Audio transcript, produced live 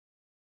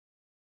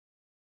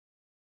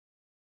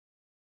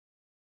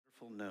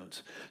Full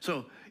notes.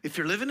 So if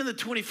you're living in the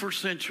 21st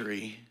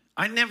century,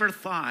 I never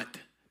thought,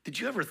 did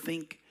you ever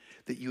think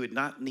that you would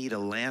not need a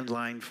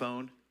landline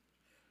phone?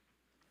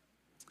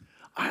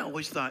 I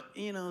always thought,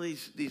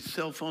 these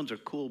cell phones are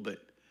cool, but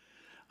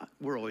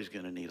we're always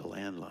going to need a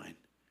landline.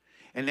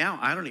 And now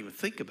I don't even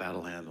think about a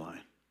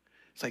landline.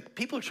 It's like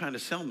people are trying to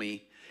sell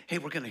me, hey,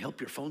 we're going to help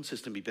your phone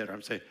system be better.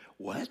 I'm saying,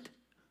 what?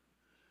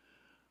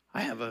 I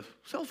have a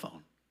cell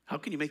phone. How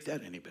can you make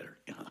that any better?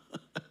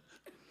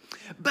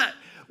 But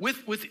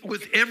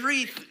with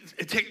every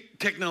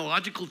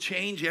technological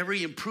change,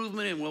 every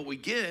improvement in what we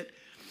get,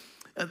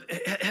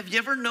 have you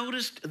ever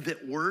noticed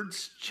that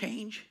words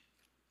change?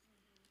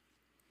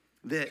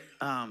 That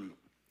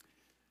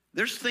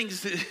there's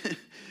things that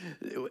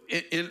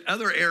in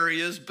other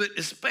areas, but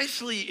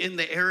especially in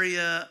the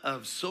area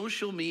of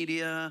social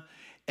media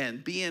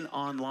and being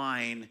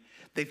online,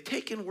 they've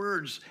taken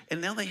words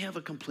and now they have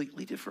a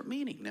completely different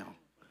meaning now.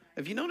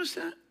 Have you noticed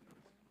that?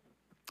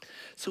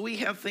 So we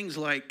have things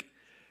like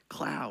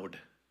cloud.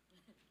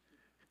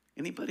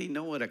 Anybody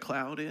know what a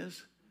cloud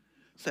is?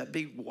 It's that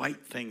big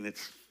white thing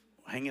that's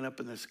hanging up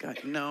in the sky.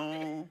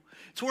 No,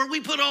 it's where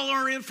we put all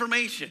our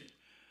information.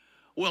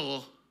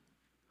 Well,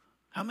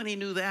 how many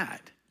knew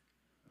that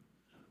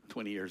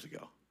 20 years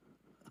ago?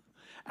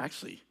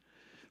 Actually,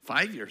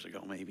 5 years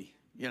ago maybe,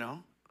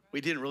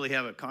 We didn't really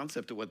have a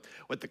concept of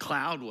what the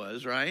cloud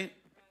was, right?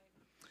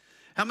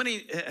 How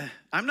many,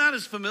 I'm not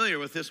as familiar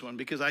with this one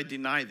because I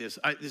deny this.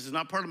 This is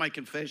not part of my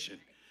confession.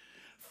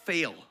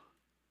 Fail.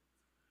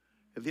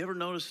 Have you ever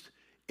noticed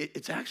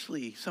it's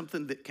actually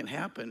something that can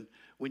happen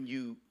when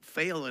you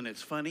fail and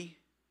it's funny?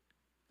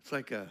 It's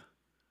like a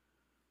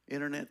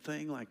internet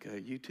thing, like a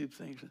YouTube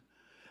thing.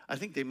 I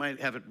think they might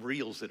have it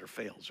reels that are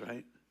fails,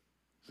 right?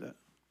 Is that?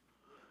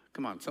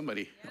 Come on,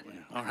 somebody.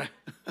 All right.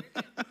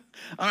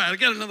 All right, I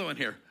got another one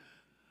here.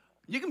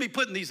 You can be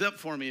putting these up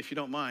for me if you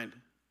don't mind.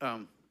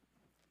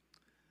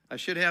 I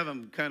should have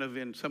them kind of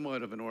in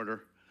somewhat of an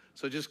order.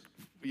 So just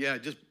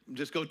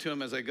go to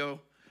them as I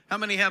go. How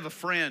many have a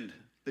friend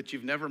that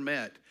you've never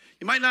met?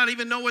 You might not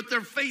even know what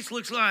their face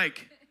looks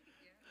like,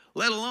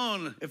 let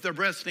alone if their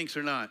breath stinks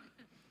or not.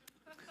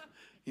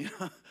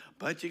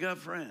 But you got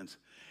friends.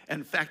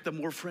 And in fact, the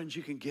more friends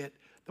you can get,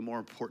 the more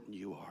important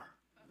you are.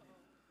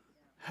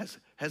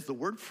 Has the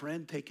word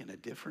friend taken a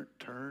different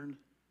turn?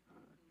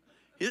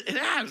 It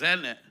has,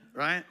 hasn't it?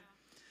 Right?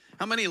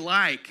 How many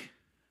know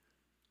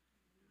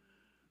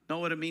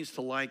what it means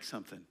to like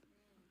something?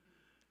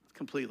 It's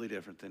completely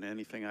different than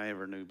anything I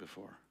ever knew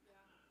before.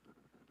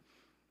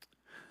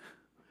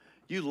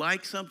 You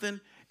like something,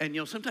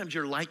 and sometimes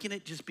you're liking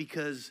it just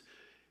because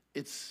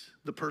it's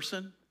the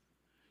person.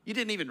 You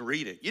didn't even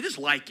read it. You just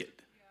like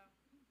it.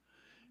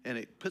 And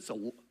it puts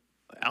an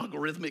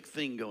algorithmic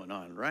thing going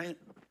on, right?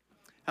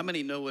 How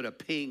many know what a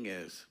ping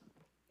is?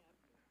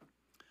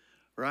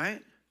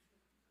 Right?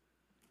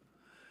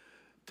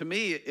 To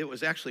me, it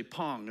was actually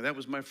pong. That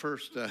was my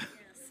first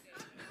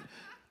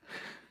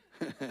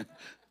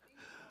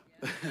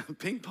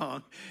ping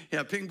pong.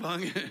 Yeah, ping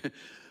pong.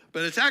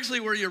 But it's actually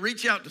where you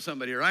reach out to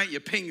somebody, right? You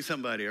ping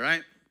somebody,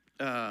 right?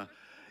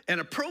 And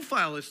a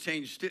profile has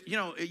changed.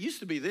 It used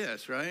to be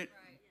this, right?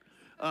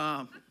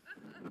 And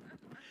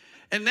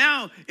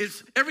now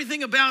it's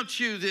everything about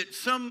you that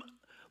some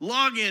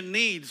login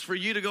needs for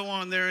you to go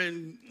on there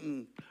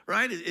and,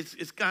 right?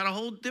 It's got a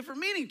whole different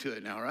meaning to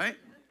it now, right?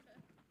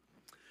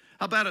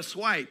 How about a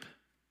swipe?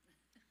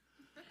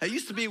 That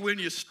used to be when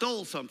you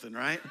stole something,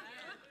 right?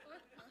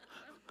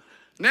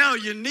 Now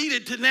you need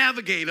it to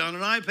navigate on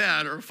an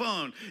iPad or a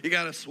phone. You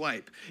got to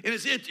swipe. And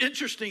it's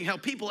interesting how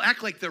people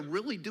act like they're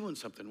really doing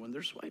something when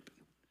they're swiping.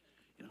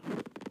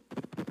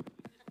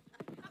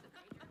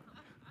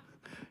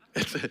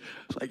 It's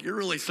like you're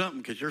really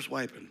something because you're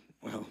swiping.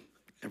 Well,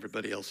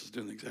 everybody else is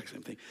doing the exact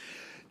same thing.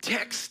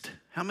 Text.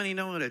 How many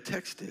know what a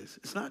text is?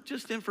 It's not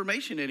just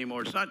information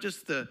anymore. It's not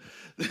just the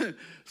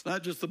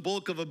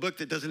bulk of a book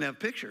that doesn't have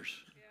pictures.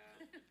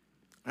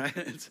 Right?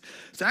 It's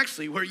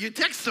actually where you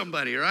text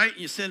somebody, right?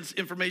 You send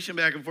information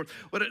back and forth.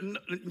 What a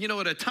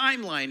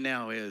timeline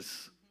now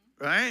is,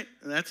 right?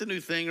 That's a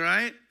new thing,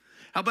 right?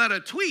 How about a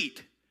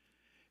tweet?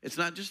 It's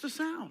not just a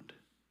sound.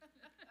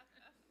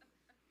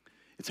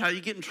 It's how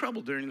you get in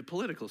trouble during the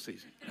political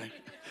season,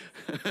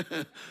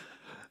 right?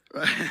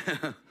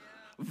 Right?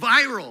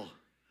 Viral.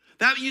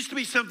 That used to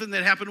be something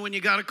that happened when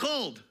you got a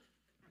cold.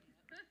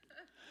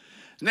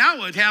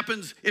 Now it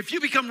happens if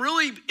you become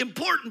really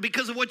important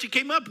because of what you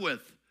came up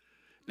with.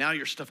 Now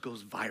your stuff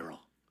goes viral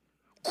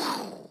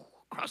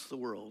across the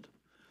world.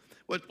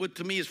 What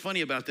to me is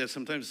funny about that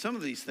sometimes, some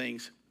of these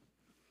things,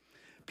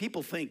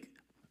 people think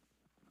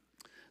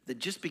that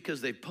just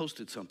because they've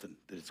posted something,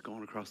 that it's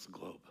going across the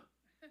globe.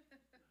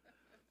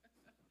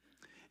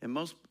 And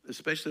most,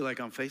 especially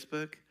like on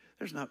Facebook,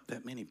 there's not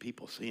that many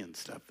people seeing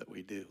stuff that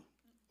we do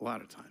a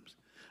lot of times.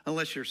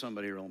 Unless you're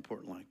somebody real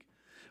important like,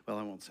 well,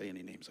 I won't say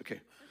any names,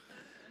 okay.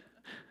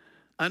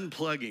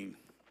 Unplugging.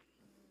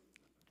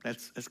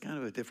 That's kind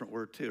of a different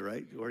word too,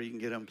 right? Where you can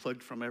get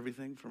unplugged from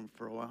everything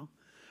for a while,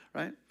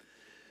 right?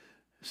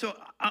 So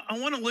I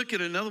want to look at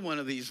another one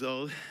of these,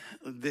 though,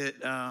 that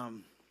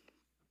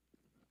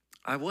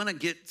I want to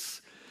get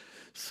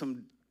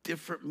some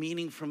different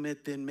meaning from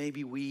it than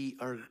maybe we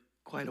are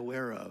quite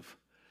aware of,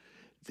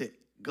 that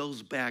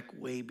goes back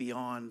way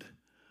beyond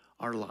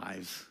our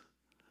lives.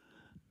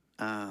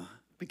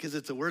 Because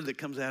it's a word that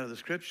comes out of the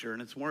scripture,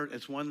 and it's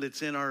one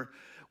that's in our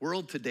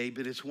world today,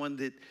 but it's one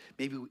that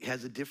maybe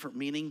has a different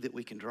meaning that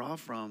we can draw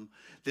from,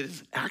 that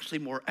is actually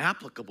more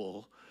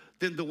applicable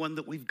than the one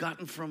that we've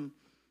gotten from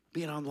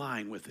being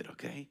online with it,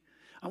 okay?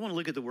 I want to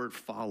look at the word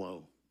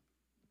follow.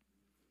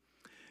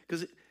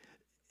 Because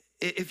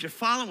if you're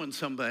following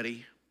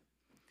somebody,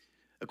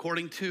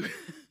 according to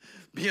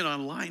being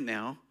online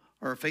now,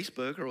 or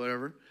Facebook or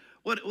whatever,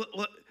 what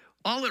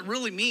all it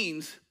really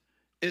means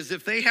is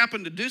if they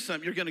happen to do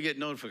something, you're going to get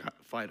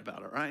notified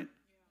about it, right?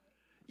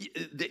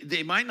 Yeah.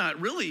 They might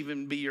not really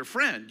even be your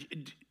friend.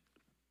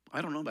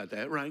 I don't know about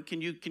that, right?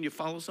 Can you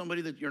follow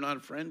somebody that you're not a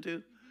friend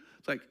to?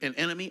 It's like an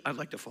enemy. I'd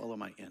like to follow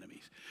my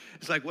enemies.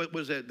 It's like, what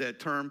was that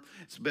term?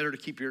 It's better to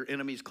keep your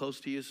enemies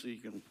close to you so you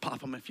can pop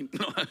them if you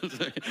know. I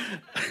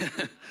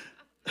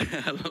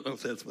don't know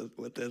if that's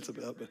what that's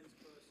about, but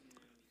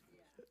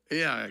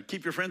yeah,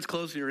 keep your friends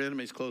close and your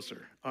enemies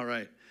closer. All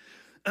right.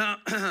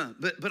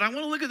 But I want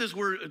to look at this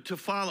word to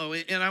follow,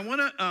 and I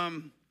want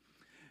to,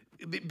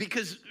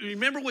 because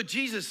remember what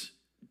Jesus,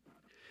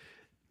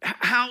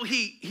 how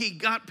he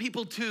got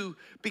people to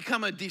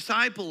become a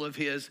disciple of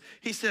his.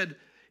 He said,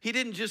 he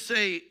didn't just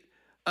say,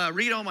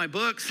 read all my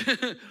books,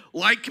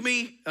 like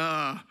me,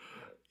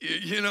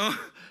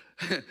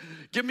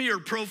 give me your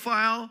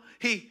profile.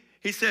 He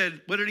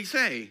said, what did he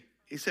say?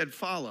 He said,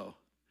 follow.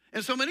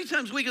 And so many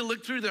times we can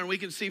look through there and we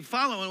can see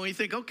follow, and we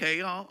think,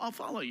 okay, I'll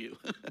follow you.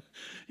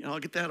 I'll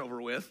get that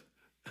over with.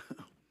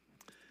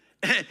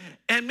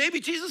 And maybe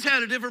Jesus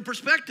had a different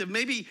perspective.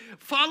 Maybe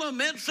follow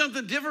meant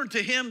something different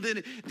to him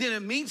than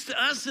it means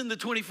to us in the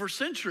 21st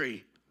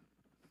century.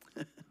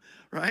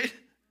 Right?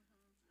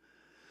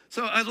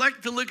 So I'd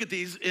like to look at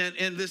these,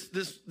 and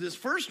this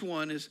first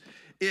one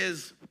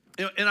is,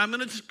 and I'm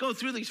going to just go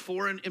through these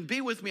four and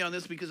be with me on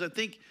this, because I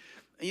think,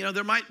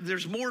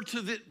 there's more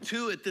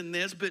to it than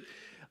this, but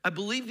I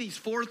believe these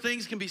four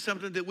things can be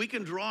something that we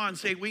can draw and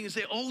say,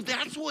 oh,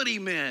 that's what he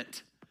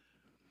meant.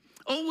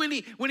 Oh,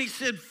 when he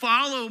said,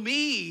 follow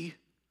me.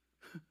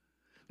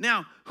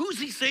 Now, who's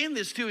he saying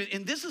this to?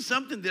 And this is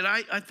something that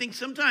I think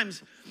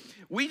sometimes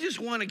we just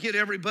want to get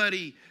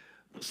everybody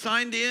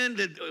signed in,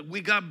 that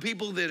we got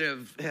people that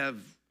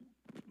have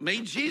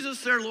made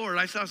Jesus their Lord.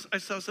 I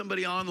saw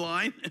somebody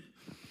online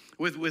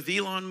with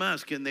Elon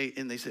Musk, and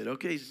they said,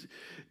 okay,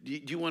 do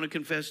you want to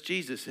confess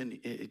Jesus,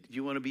 and do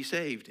you want to be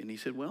saved? And he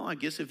said, well, I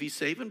guess if he's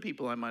saving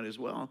people, I might as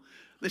well.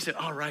 They said,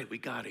 all right, we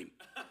got him.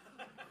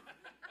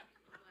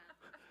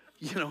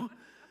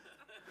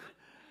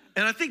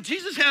 And I think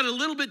Jesus had a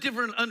little bit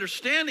different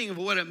understanding of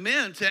what it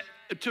meant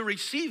to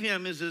receive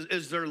him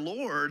as their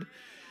Lord.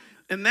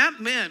 And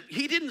that meant,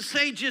 he didn't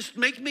say, just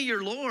make me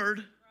your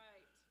Lord.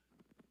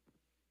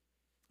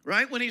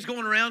 Right? When he's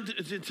going around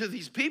to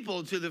these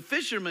people, to the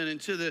fishermen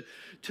and to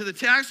the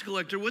tax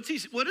collector, what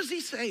does he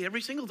say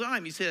every single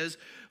time? He says,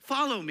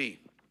 follow me.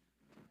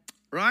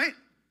 Right?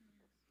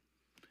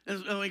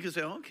 And we can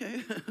say,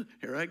 okay,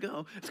 here I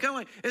go. It's kind of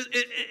like,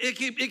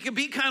 it can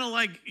be kind of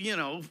like,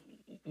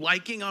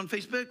 liking on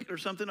Facebook or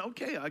something.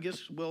 Okay, I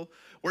guess, well,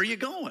 where are you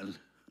going?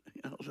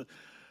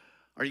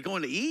 Are you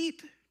going to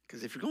eat?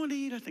 Because if you're going to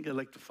eat, I think I'd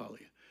like to follow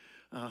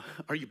you.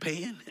 Are you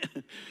paying?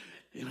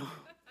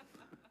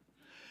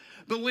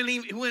 But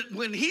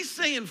when he's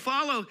saying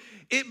follow,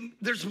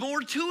 there's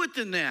more to it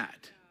than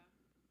that.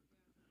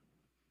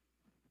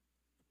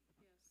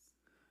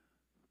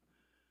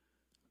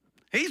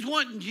 He's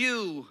wanting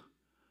you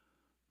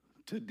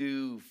to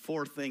do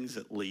four things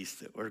at least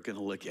that we're going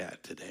to look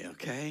at today,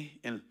 okay?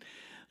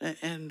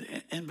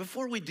 And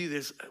before we do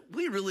this,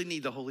 we really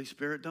need the Holy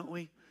Spirit, don't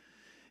we?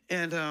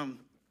 And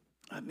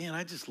man,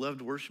 I just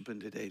loved worshiping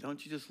today.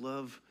 Don't you just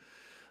love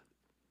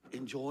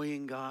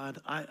enjoying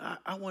God?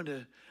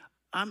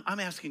 I'm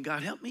asking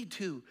God, help me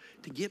to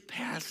get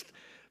past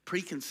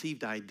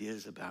preconceived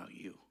ideas about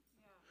you,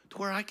 to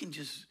where I can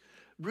just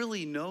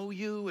really know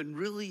you and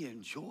really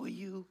enjoy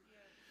you,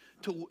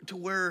 to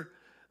where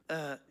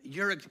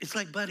it's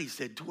like Buddy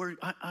said, to where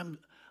I'm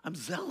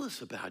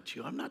zealous about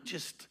you. I'm not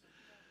just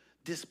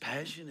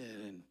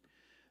dispassionate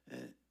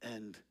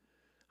and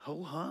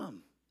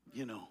ho-hum,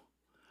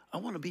 I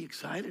want to be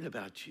excited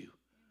about you.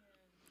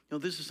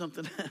 This is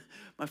something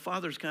my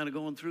father's kind of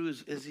going through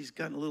as he's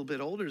gotten a little bit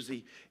older, as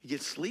he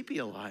gets sleepy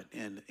a lot.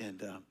 And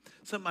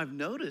something I've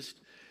noticed,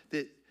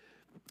 that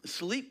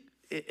sleep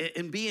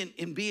and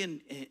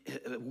being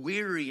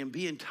weary and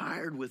being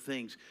tired with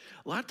things,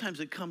 a lot of times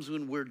it comes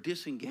when we're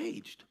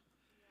disengaged.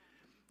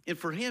 And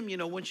for him,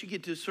 once you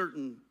get to a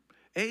certain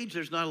age,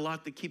 there's not a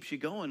lot that keeps you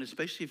going,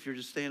 especially if you're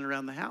just staying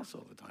around the house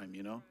all the time,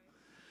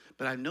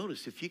 But I've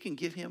noticed if you can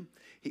get him,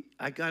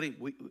 I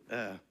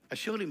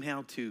showed him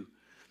how to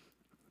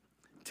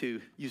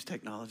use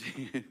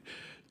technology,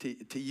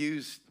 to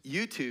use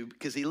YouTube,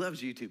 because he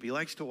loves YouTube. He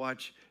likes to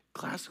watch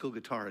classical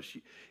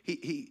guitarists.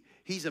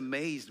 he's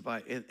amazed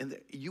by, and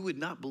you would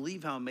not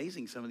believe how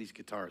amazing some of these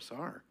guitarists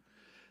are.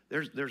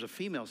 There's a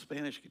female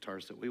Spanish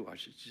guitarist that we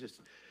watch. It's just,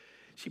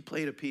 she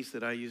played a piece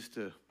that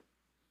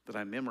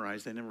I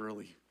memorized. I never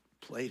really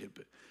played it,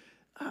 but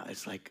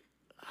it's like,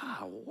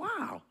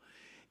 wow.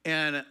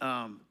 And,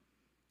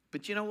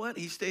 but you know what?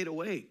 He stayed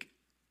awake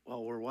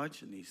while we're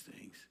watching these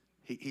things.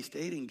 He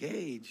stayed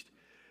engaged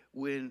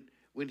when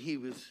he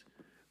was,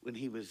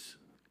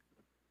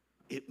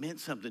 it meant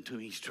something to him.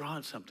 He's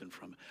drawing something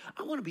from it.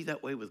 I want to be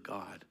that way with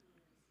God.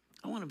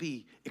 I want to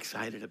be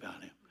excited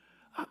about him.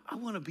 I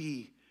want to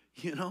be,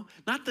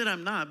 not that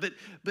I'm not,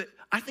 but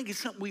I think it's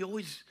something we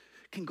always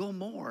can go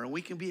more, and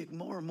we can be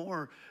more and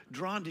more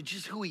drawn to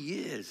just who he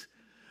is.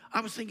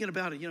 I was thinking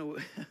about it,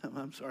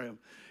 I'm sorry, I'm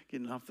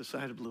getting off the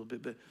side a little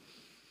bit, but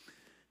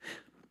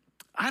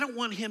I don't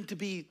want him to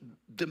be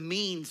the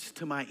means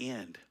to my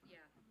end. Yeah.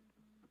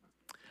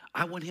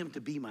 I want him to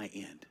be my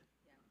end.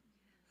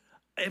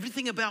 Yeah.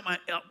 Everything about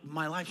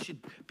my life should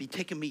be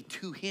taking me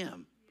to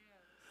him. Yeah.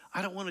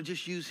 I don't want to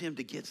just use him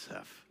to get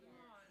stuff,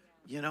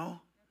 Right.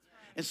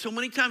 And so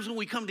many times when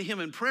we come to him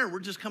in prayer, we're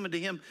just coming to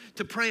him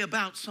to pray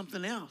about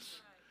something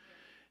else.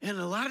 Right. And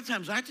a lot of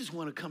times I just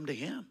want to come to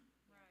him. Right.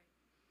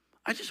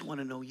 I just want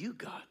to know you,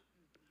 God.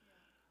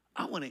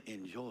 I want to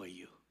enjoy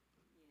you.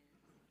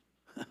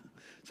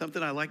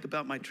 Something I like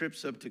about my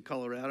trips up to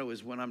Colorado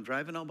is when I'm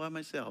driving all by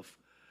myself,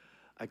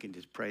 I can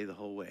just pray the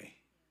whole way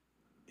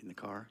in the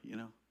car,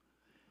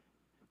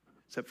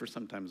 Except for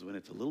sometimes when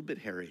it's a little bit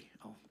hairy,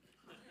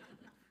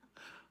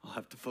 I'll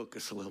have to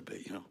focus a little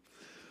bit,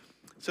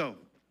 So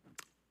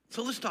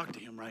let's talk to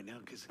him right now,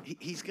 because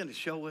he's going to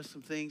show us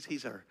some things.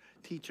 He's our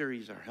teacher.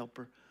 He's our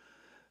helper.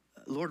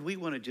 Lord, we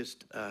want to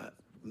just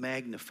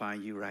magnify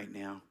you right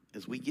now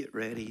as we get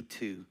ready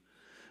to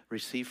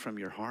receive from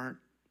your heart.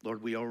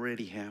 Lord, we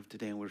already have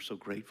today, and we're so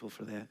grateful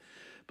for that.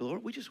 But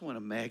Lord, we just want to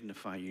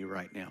magnify you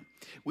right now.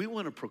 We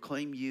want to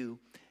proclaim you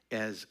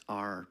as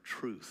our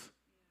truth,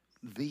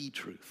 the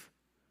truth,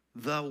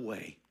 the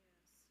way.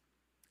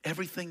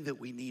 Everything that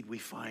we need, we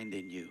find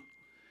in you.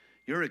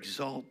 You're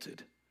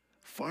exalted,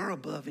 far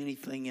above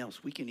anything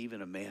else we can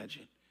even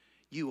imagine.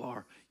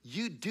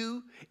 You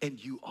do,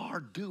 and you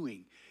are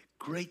doing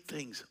great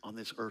things on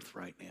this earth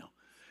right now.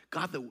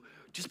 God,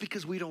 just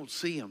because we don't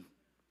see them,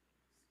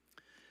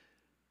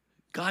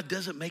 God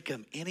doesn't make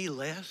them any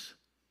less.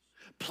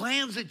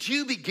 Plans that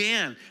you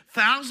began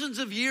thousands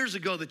of years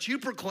ago that you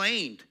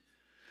proclaimed,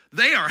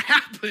 they are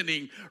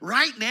happening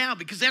right now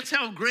because that's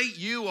how great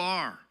you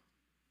are.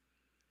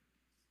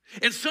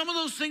 And some of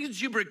those things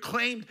that you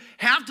proclaimed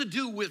have to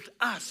do with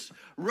us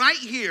right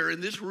here in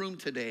this room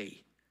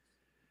today.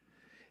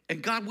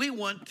 And God, we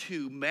want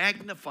to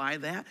magnify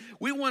that.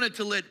 We want it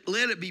to let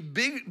it be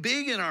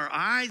big in our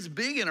eyes,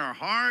 big in our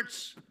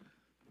hearts.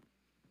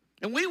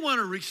 And we want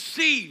to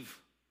receive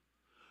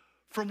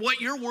from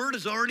what your word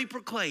has already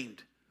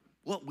proclaimed,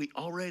 what we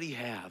already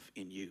have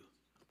in you.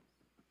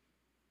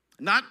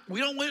 We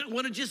don't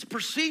want to just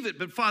perceive it,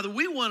 but Father,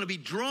 we want to be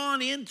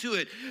drawn into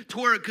it to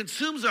where it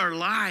consumes our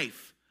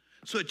life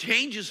so it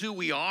changes who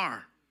we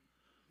are.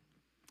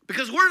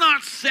 Because we're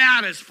not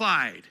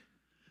satisfied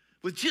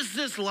with just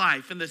this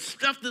life and the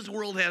stuff this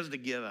world has to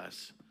give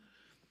us.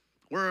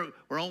 We're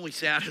only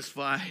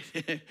satisfied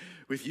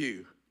with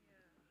you.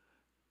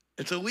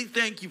 And so we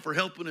thank you for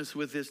helping us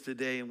with this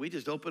today. And we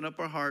just open up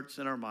our hearts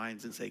and our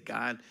minds and say,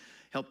 God,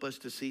 help us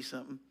to see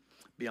something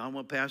beyond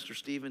what Pastor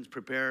Stephen's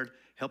prepared.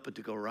 Help it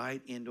to go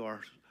right into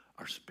our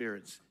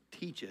spirits.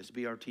 Teach us.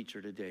 Be our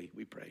teacher today,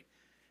 we pray.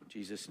 In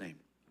Jesus' name.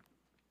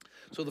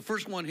 So the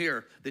first one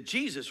here that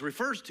Jesus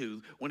refers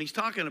to when he's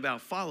talking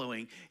about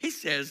following, he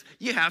says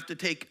you have to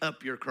take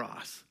up your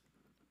cross.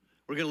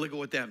 We're going to look at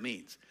what that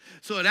means.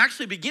 So it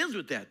actually begins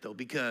with that, though,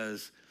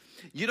 because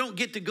you don't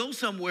get to go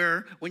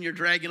somewhere when you're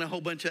dragging a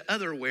whole bunch of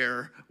other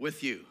wear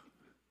with you,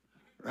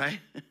 right?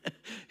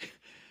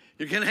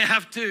 You're going to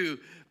have to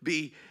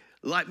be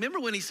like, remember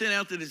when he sent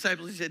out the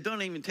disciples, he said,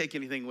 don't even take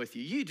anything with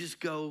you. You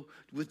just go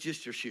with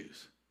just your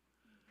shoes.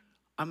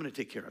 I'm going to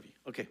take care of you.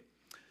 Okay.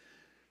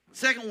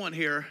 Second one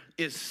here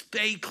is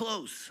stay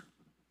close.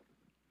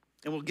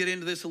 And we'll get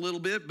into this a little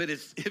bit, but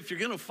if you're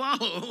going to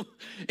follow,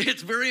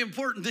 it's very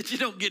important that you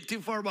don't get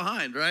too far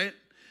behind, right?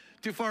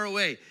 Too far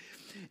away.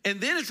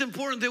 And then it's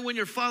important that when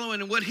you're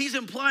following, and what he's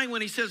implying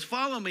when he says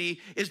follow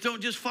me is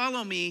don't just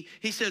follow me.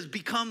 He says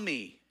become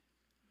me.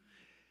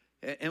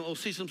 And we'll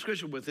see some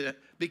scripture with it,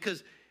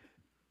 because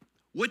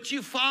what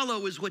you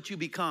follow is what you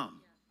become.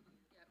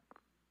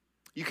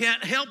 You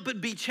can't help but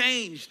be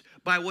changed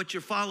by what you're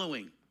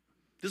following.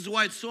 This is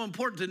why it's so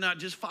important to not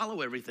just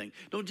follow everything.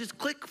 Don't just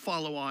click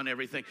follow on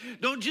everything.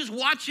 Don't just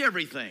watch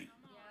everything.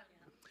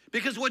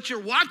 Because what you're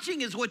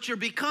watching is what you're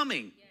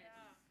becoming.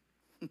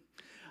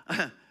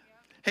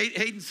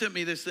 Hayden sent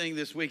me this thing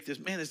this week.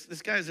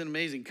 This guy's an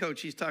amazing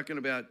coach. He's talking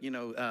about,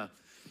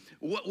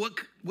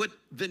 what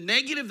the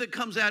negative that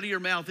comes out of your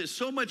mouth is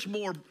so much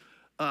more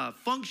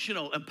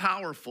functional and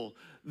powerful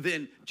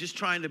than just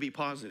trying to be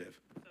positive.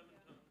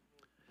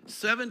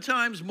 7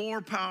 times more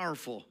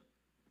powerful.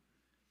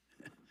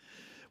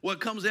 What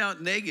comes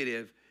out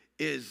negative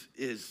is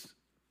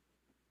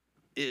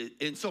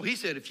and so he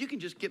said, if you can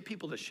just get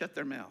people to shut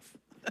their mouth.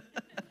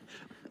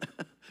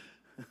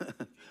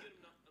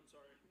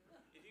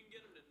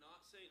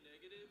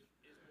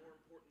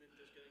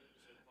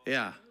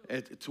 Yeah,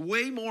 it's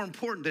way more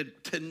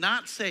important to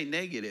not say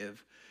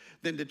negative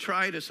than to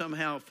try to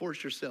somehow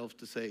force yourself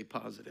to say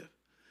positive.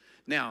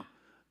 Now,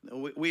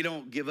 we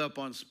don't give up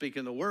on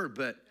speaking the word,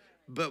 but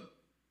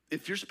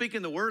if you're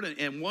speaking the word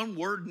and one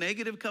word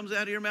negative comes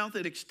out of your mouth,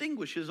 it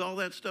extinguishes all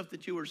that stuff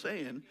that you were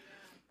saying.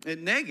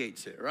 It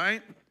negates it,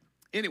 right?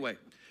 Anyway,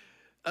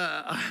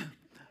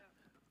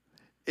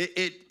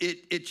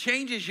 it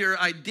changes your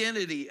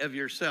identity of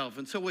yourself.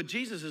 And so what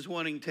Jesus is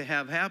wanting to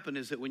have happen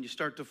is that when you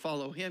start to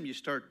follow him, you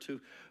start to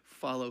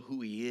follow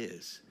who he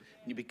is.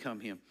 And you become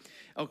him.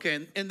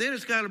 Okay, and then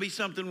it's got to be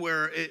something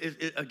where,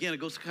 again, it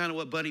goes to kind of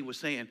what Buddy was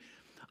saying.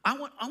 I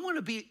don't want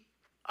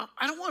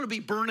to be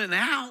burning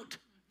out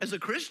as a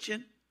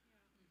Christian.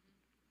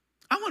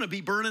 I want to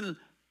be burning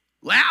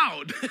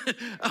loud.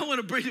 I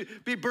want to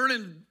be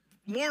burning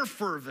more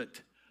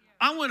fervent.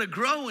 I want to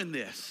grow in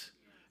this.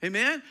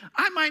 Amen?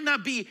 I might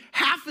not be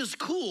half as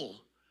cool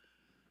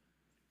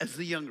as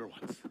the younger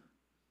ones.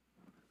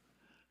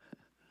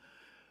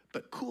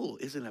 But cool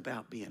isn't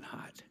about being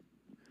hot.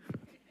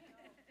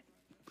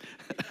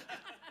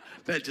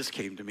 That just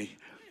came to me.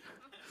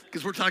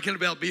 Because we're talking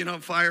about being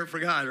on fire for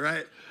God,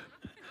 right?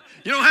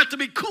 You don't have to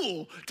be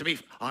cool to be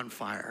on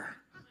fire.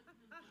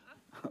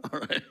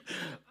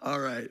 All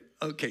right.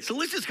 Okay, so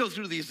let's just go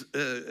through these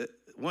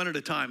one at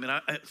a time,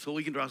 and so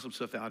we can draw some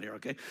stuff out here,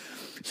 okay?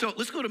 So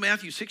let's go to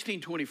Matthew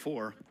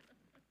 16:24.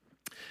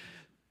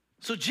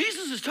 So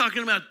Jesus is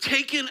talking about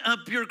taking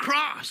up your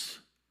cross.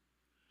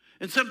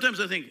 And sometimes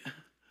I think,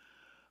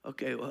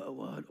 okay,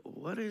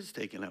 what is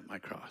taking up my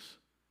cross?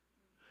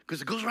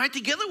 Because it goes right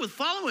together with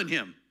following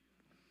him,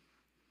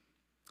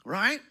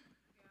 right?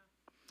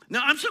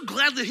 Now, I'm so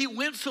glad that he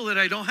went so that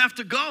I don't have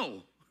to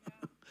go.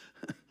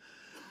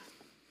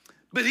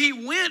 But he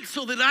went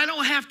so that I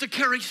don't have to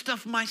carry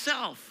stuff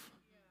myself.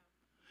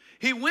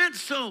 He went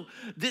so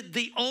that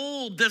the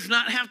old does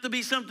not have to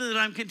be something that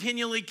I'm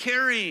continually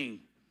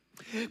carrying.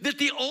 That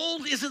the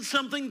old isn't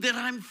something that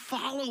I'm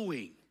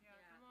following.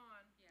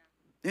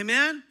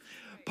 Amen?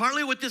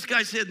 Partly what this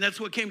guy said, and that's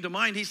what came to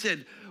mind, he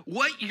said,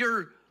 what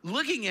you're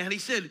looking at, he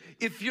said,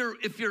 if you're,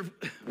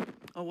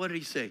 what did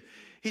he say?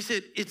 He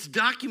said, it's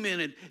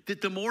documented that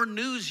the more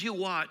news you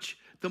watch,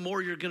 the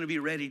more you're going to be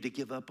ready to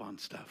give up on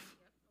stuff.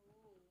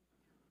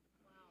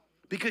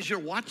 Because you're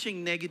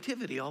watching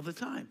negativity all the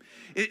time.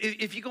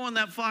 If you go on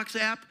that Fox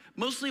app,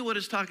 mostly what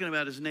it's talking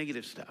about is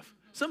negative stuff.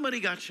 Somebody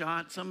got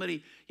shot,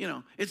 somebody,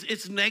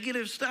 it's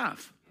negative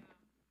stuff.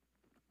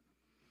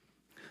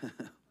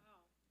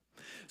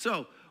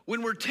 So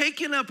when we're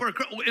taking up our,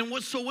 and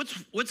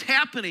what's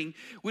happening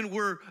when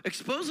we're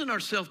exposing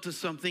ourselves to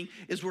something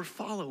is we're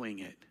following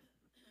it.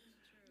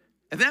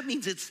 And that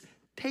means it's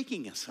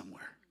taking us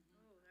somewhere.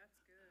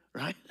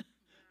 Right?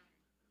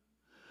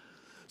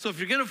 So if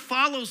you're going to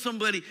follow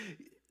somebody,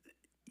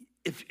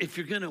 if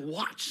you're going to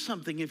watch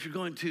something, if you're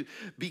going to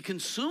be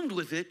consumed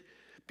with it,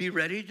 be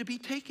ready to be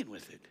taken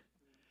with it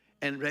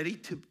and ready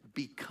to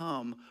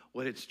become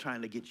what it's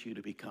trying to get you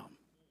to become.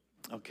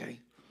 Okay?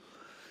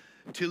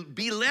 To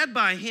be led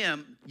by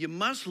him, you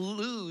must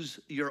lose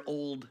your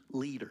old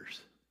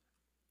leaders.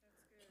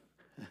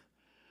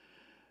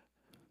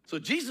 So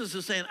Jesus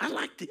is saying, I'd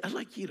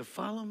like you to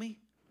follow me.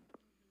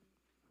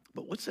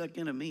 But what's that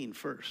going to mean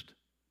first?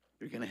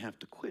 You're going to have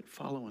to quit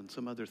following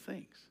some other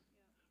things,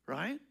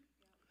 right?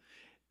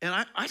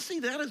 And I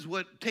see that as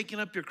what taking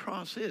up your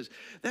cross is.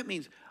 That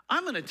means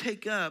I'm going to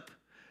take up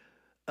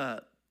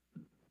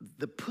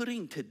the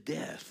putting to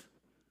death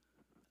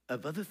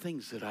of other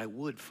things that I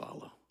would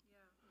follow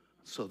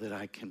so that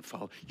I can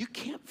follow. You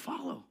can't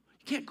follow.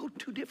 You can't go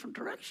two different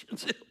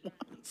directions at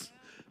once.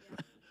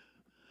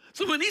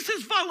 So when he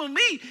says follow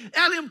me,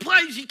 that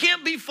implies you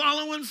can't be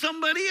following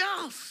somebody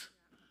else,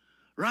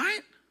 right?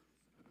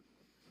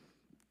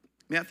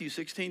 Matthew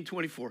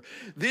 16:24.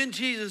 Then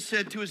Jesus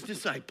said to his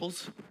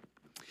disciples,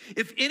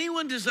 if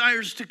anyone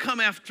desires to come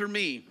after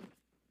me,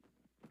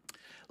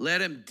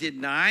 let him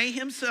deny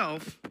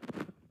himself,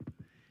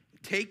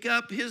 take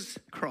up his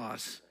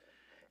cross,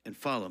 and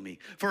follow me.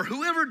 For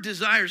whoever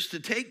desires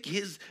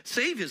to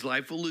save his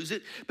life will lose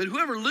it, but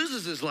whoever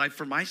loses his life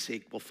for my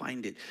sake will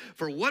find it.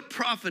 For what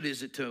profit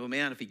is it to a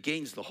man if he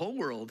gains the whole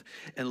world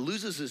and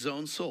loses his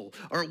own soul?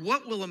 Or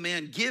what will a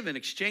man give in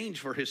exchange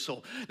for his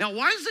soul? Now,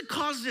 why does it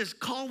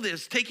call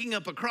this taking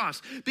up a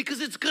cross? Because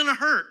it's going to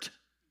hurt.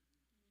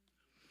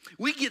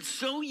 We get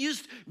so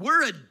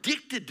we're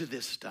addicted to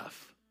this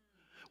stuff.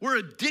 We're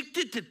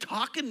addicted to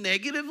talking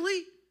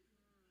negatively,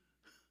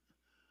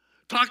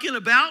 talking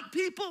about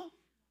people.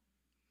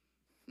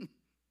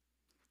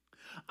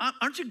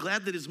 Aren't you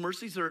glad that his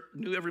mercies are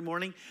new every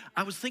morning?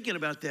 I was thinking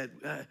about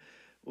that.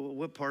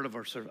 What part of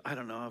our service? I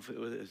don't know if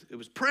it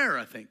was prayer,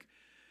 I think.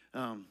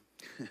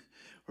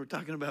 We're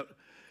talking about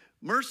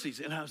mercies.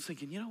 And I was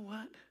thinking, you know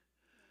what?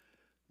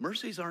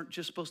 Mercies aren't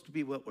just supposed to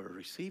be what we're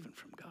receiving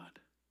from God.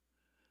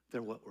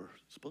 They're what we're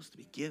supposed to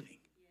be giving.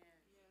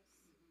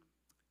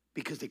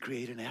 because they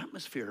create an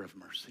atmosphere of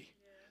mercy.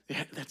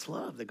 Yeah, that's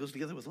love. That goes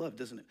together with love,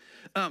 doesn't it?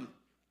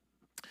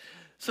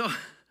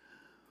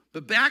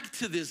 But back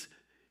to this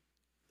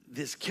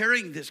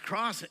carrying this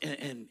cross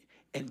and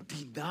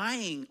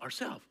denying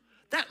ourselves.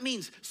 That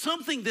means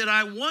something that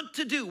I want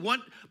to do,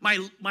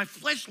 my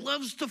flesh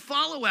loves to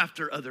follow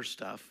after other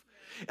stuff.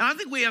 And I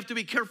think we have to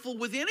be careful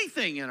with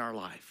anything in our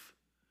life,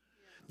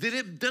 that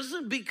it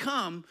doesn't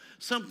become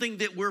something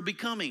that we're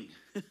becoming.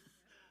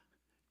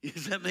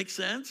 Does that make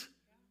sense?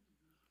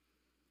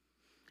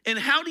 And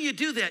how do you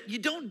do that? You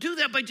don't do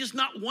that by just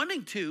not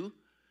wanting to.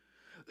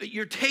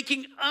 You're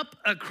taking up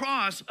a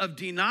cross of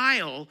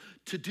denial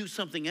to do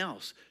something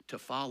else, to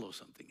follow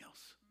something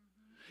else.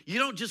 You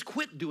don't just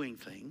quit doing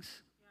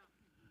things.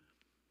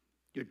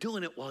 You're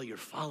doing it while you're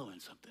following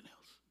something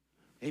else.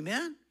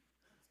 Amen?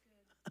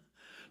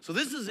 So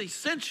this is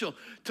essential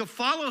to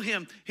follow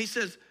him. He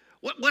says,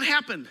 what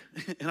happened?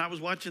 And I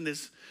was watching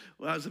this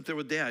when I was up there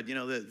with Dad, you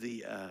know,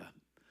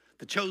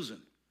 the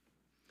Chosen,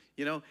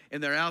 you know,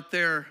 and they're out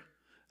there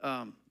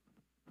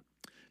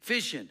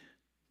fishing,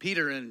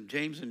 Peter and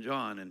James and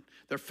John, and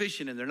they're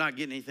fishing and they're not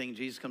getting anything.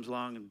 Jesus comes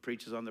along and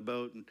preaches on their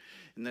boat, and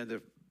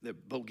then the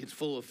boat gets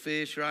full of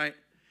fish, right?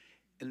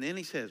 And then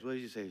he says, what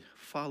did he say?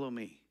 Follow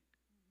me.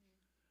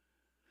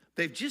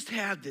 They've just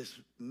had this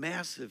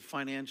massive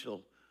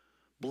financial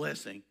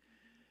blessing,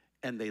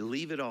 and they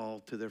leave it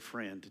all to their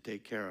friend to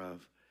take care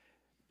of,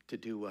 to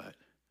do what?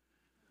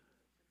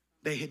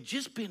 They had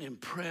just been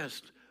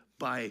impressed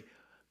by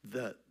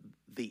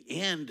the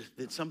end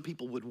that some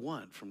people would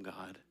want from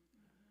God,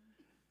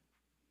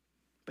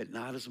 but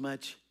not as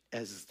much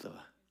as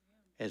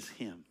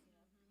him.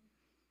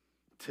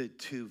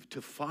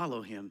 To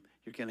follow him,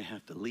 you're going to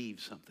have to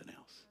leave something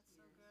else,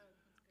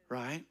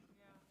 right?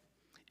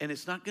 And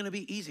it's not going to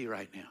be easy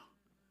right now.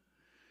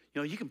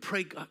 You know, you can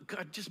pray, God,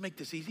 just make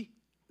this easy.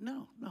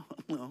 No.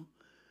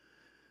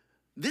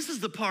 This is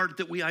the part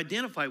that we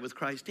identify with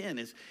Christ in,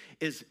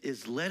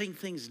 is letting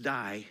things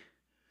die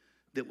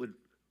that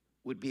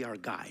would be our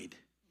guide,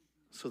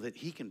 so that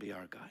he can be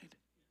our guide.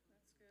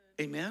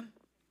 Amen?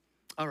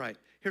 All right,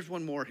 here's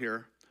one more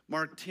here.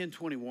 Mark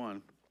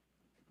 10:21.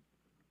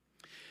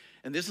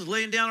 And this is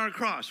laying down our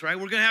cross, right?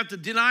 We're going to have to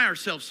deny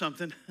ourselves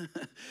something.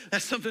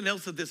 That's something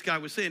else that this guy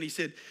was saying. He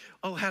said,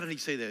 oh, how did he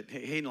say that?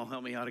 Hayden will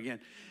help me out again.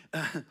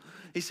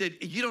 He said,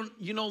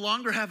 you no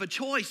longer have a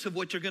choice of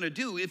what you're going to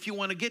do if you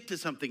want to get to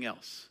something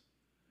else.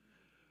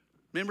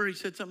 Remember he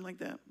said something like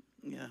that?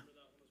 Yeah.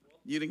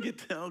 You didn't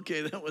get that?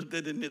 Okay, that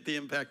didn't hit the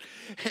impact.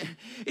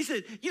 He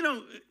said, you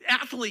know,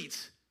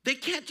 athletes, they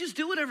can't just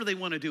do whatever they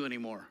want to do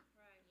anymore.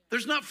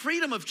 There's not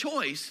freedom of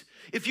choice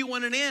if you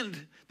want an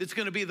end that's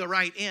going to be the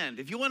right end.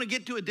 If you want to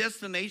get to a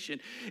destination,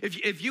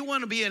 if you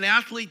want to be an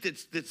athlete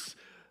that's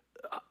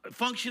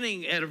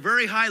functioning at a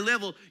very high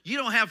level, you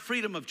don't have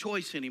freedom of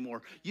choice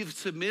anymore. You've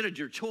submitted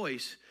your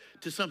choice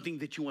to something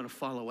that you want to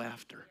follow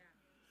after.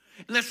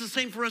 And that's the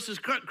same for us as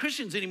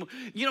Christians anymore.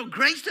 You know,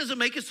 grace doesn't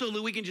make it so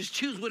that we can just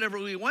choose whatever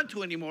we want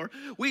to anymore.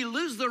 We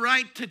lose the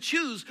right to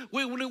choose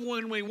when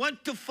we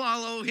want to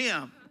follow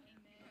him.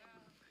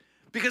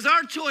 Because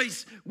our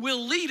choice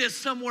will lead us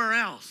somewhere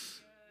else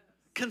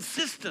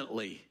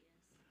consistently,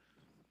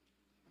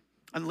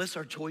 unless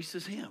our choice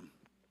is him.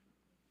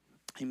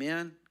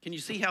 Amen? Can you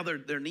see how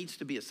there needs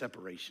to be a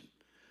separation?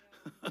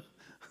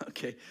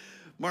 Okay.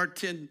 Mark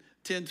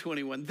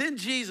 10:21. Then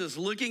Jesus,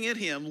 looking at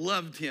him,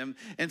 loved him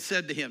and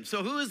said to him.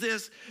 So who is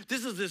this?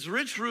 This is this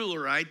rich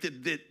ruler, right?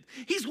 That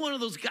he's one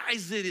of those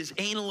guys that is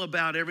anal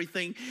about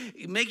everything.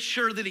 He makes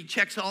sure that he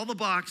checks all the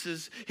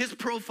boxes. His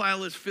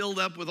profile is filled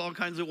up with all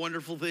kinds of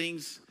wonderful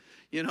things,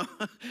 you know.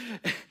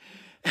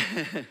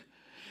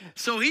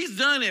 So he's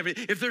done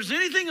everything. If there's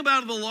anything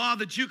about the law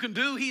that you can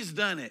do, he's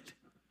done it.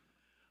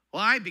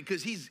 Why?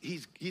 Because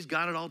he's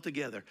got it all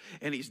together.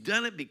 And he's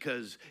done it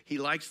because he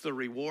likes the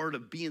reward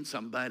of being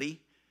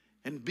somebody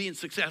and being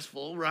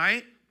successful,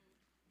 right?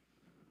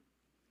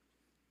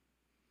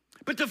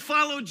 But to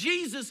follow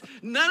Jesus,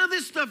 none of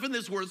this stuff in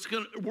this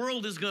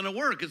world is going to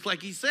work. It's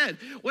like he said,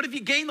 what if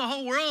you gain the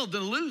whole world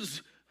and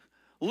lose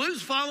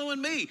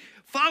following me?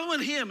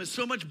 Following him is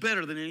so much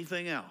better than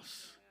anything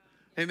else.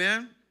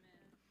 Amen?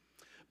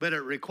 But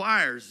it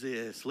requires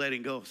this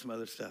letting go of some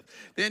other stuff.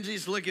 Then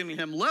Jesus, looking at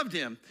him, loved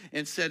him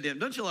and said to him,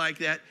 don't you like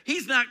that?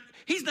 He's not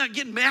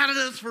getting mad at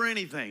us for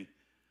anything.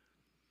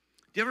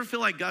 Do you ever feel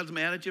like God's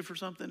mad at you for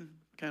something?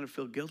 Kind of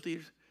feel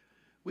guilty?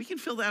 We can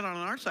feel that on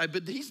our side,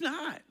 but he's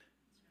not.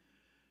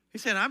 He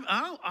said,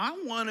 I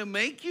want to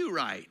make you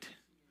right.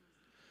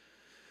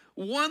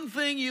 One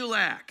thing you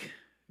lack.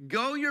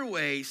 Go your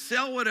way,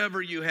 sell whatever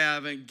you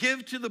have, and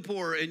give to the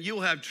poor, and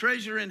you'll have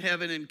treasure in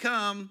heaven. And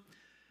come,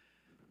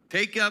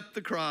 take up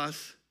the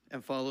cross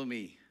and follow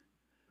me.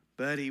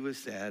 But he was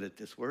sad at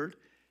this word,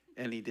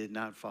 and he did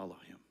not follow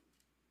him.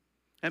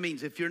 That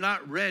means if you're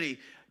not ready,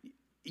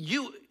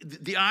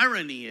 the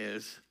irony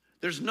is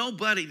there's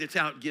nobody that's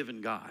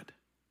outgiven God,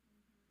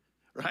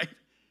 right?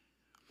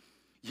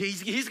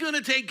 He's going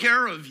to take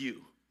care of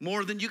you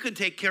more than you can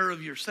take care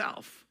of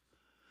yourself.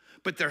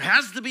 But there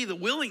has to be the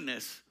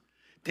willingness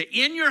to,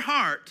 in your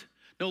heart,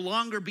 No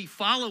longer be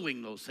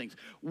following those things.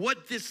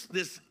 What this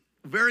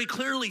very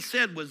clearly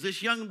said was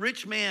this young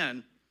rich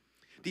man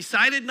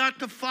decided not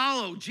to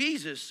follow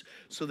Jesus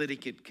so that he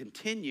could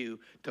continue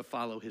to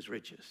follow his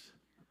riches,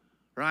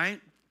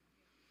 right?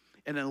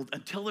 And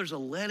until there's a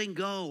letting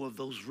go of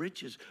those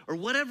riches or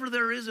whatever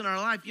there is in our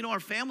life,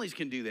 our families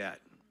can do that,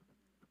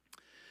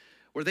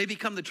 where they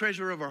become the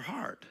treasure of our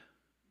heart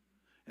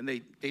and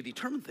they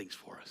determine things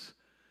for us.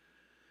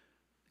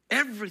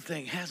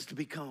 Everything has to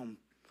become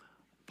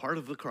part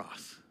of the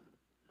cross.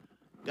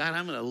 God,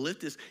 I'm going to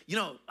lift this.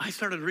 I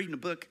started reading a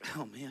book.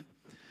 Oh, man.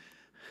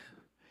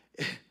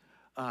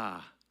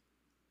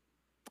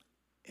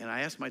 And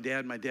I asked my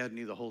dad. My dad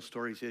knew the whole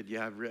story. He said,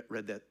 yeah, I've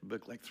read that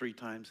book like 3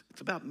 times. It's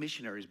about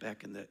missionaries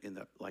back in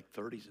the like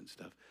 30s and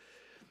stuff,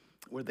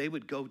 where they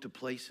would go to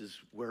places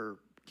where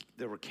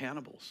there were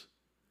cannibals.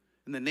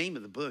 And the name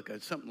of the book,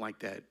 something like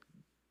that,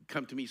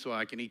 Come to Me So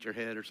I Can Eat Your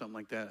Head or something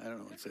like that. I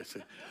don't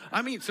know.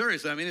 I mean,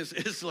 seriously. I mean,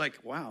 it's like,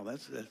 wow,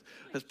 that's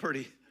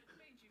pretty.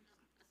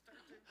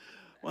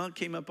 Well, it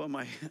came up on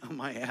my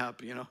app,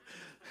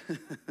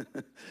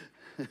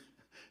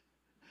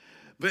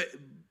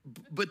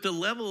 But the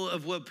level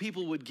of what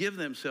people would give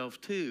themselves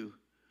to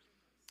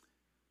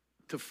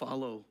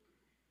follow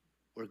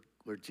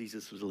where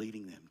Jesus was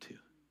leading them to.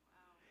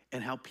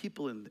 And how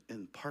people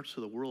in parts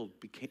of the world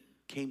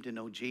came to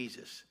know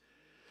Jesus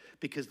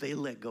because they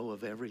let go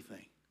of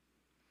everything.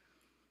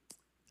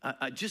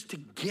 Just to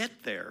get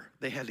there,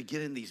 they had to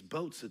get in these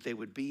boats that they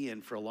would be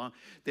in for a long.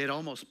 They'd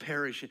almost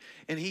perish.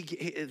 And he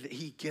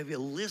gave you a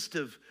list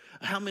of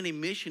how many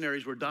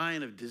missionaries were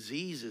dying of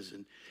diseases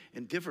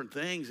and different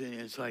things. And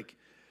it's like,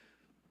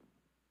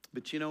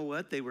 but you know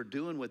what? They were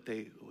doing what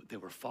they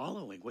were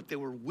following, what they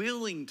were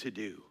willing to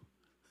do.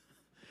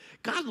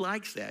 God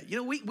likes that.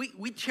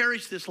 We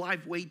cherish this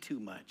life way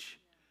too much.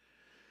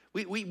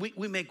 We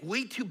make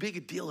way too big a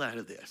deal out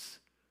of this.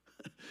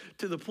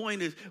 To the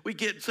point is we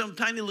get some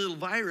tiny little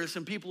virus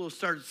and people will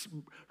start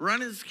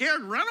running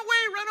scared. Run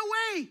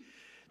away.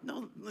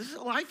 No,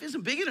 life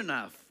isn't big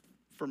enough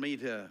for me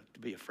to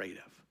be afraid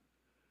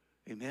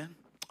of. Amen?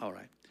 All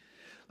right.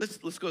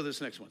 Let's go to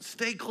this next one.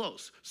 Stay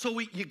close. So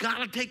you got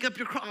to take up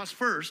your cross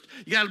first.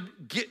 You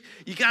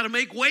got to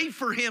make way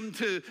for him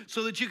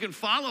so that you can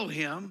follow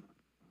him.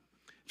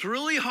 It's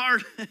really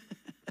hard.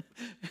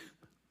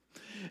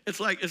 It's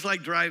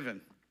like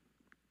driving.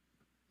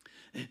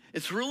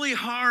 It's really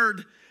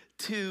hard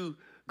to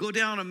go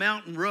down a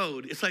mountain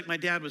road. It's like my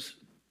dad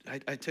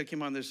I took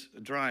him on this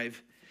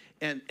drive,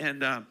 and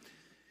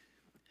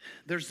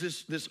there's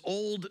this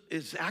old,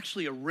 it's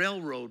actually a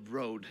railroad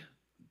road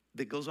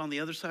that goes on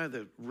the other side of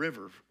the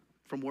river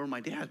from where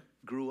my dad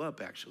grew up,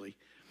 actually.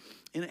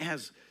 And it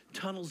has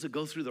tunnels that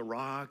go through the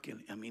rock,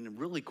 and I mean,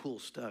 really cool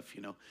stuff,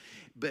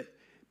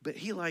 But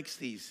he likes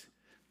these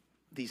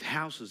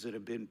houses that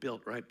have been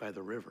built right by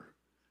the river.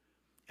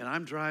 And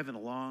I'm driving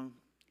along,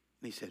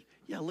 and he said,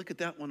 yeah, look at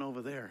that one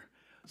over there.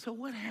 So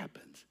what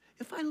happens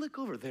if I look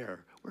over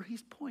there where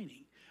he's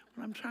pointing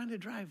when I'm trying to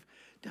drive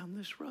down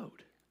this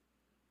road?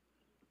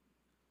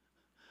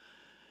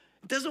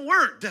 It doesn't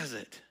work, does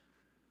it?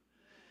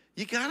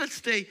 You got to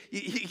stay,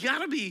 you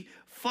got to be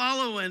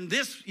following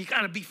this. You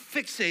got to be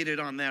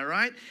fixated on that,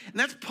 right? And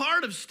that's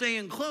part of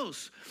staying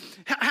close.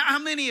 How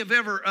many have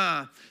ever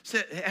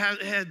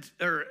had,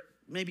 or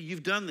maybe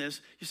you've done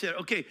this, you said,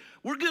 okay,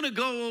 we're going to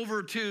go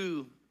over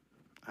to,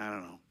 I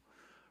don't know,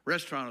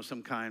 restaurant of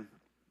some kind.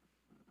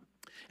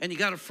 And you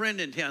got a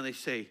friend in town, they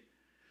say,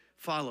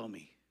 follow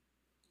me.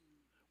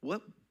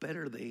 What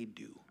better they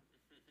do?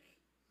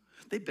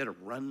 They better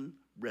run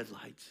red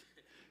lights.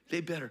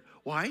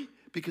 Why?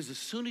 Because as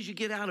soon as you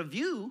get out of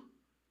view,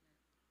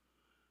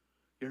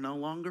 you're no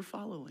longer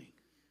following.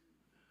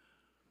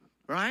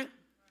 Right?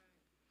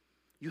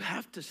 You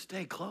have to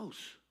stay close.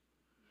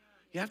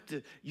 You have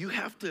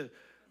to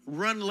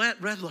run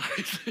red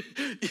lights.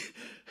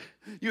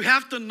 You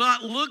have to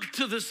not look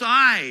to the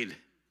side.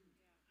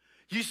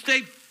 You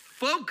stay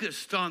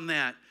focused on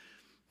that.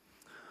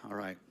 All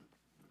right.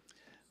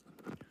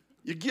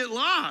 You get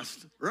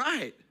lost,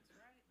 right?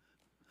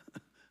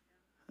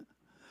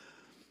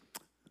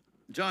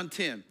 John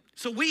 10.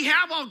 So we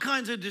have all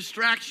kinds of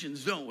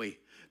distractions, don't we?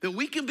 That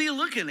we can be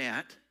looking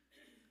at.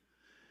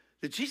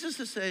 That Jesus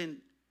is saying,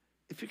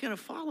 if you're going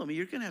to follow me,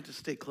 you're going to have to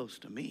stay close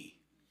to me.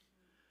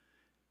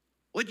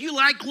 What you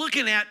like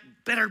looking at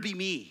better be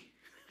me.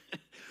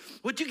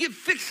 What you get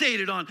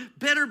fixated on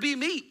better be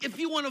me if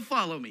you want to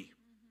follow me.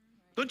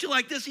 Don't you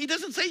like this? He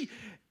doesn't say,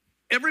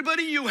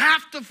 everybody, you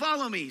have to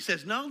follow me. He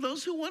says, no,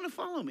 those who want to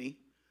follow me,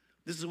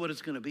 this is what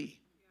it's going to be.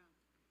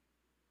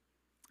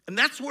 And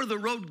that's where the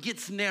road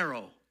gets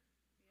narrow.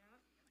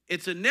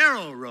 It's a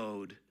narrow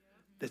road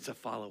that's a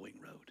following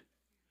road.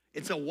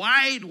 It's a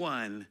wide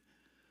one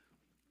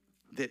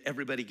that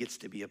everybody gets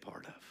to be a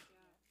part of.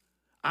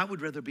 I would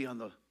rather be on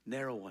the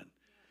narrow one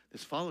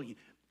that's following you.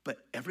 But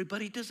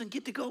everybody doesn't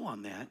get to go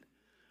on that.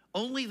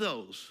 Only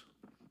those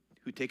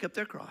who take up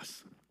their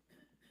cross.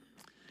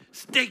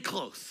 Stay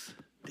close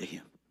to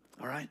him.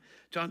 All right?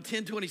 John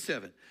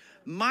 10:27.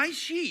 My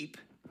sheep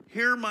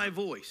hear my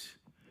voice.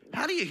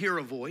 How do you hear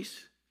a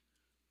voice?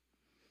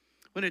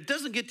 when it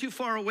doesn't get too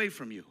far away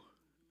from you.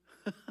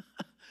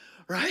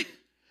 Right?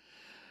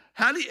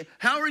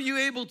 How are you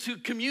able to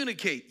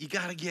communicate? You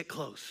got to get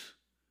close.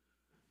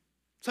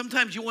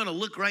 Sometimes you want to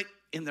look right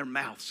in their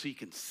mouth so you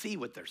can see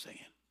what they're saying.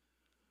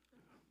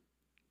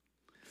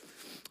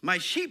 My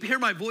sheep hear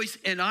my voice,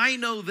 and I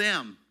know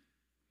them,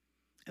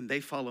 and they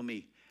follow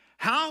me.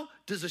 How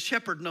does a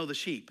shepherd know the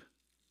sheep?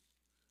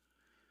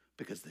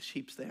 Because the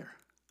sheep's there.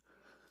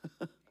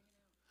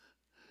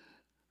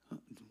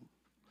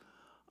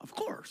 Of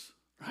course,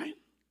 right?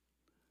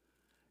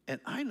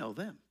 And I know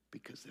them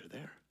because they're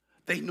there.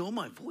 They know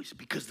my voice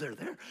because they're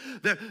there.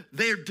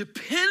 They're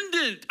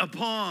dependent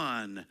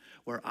upon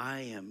where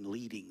I am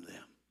leading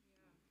them,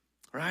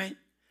 right?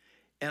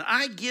 And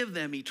I give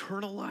them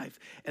eternal life,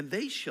 and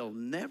they shall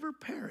never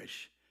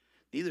perish,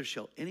 neither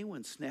shall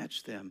anyone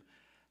snatch them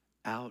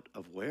out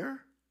of where?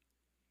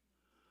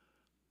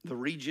 The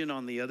region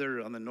on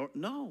the north?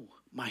 No,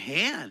 my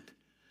hand.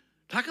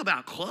 Talk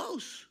about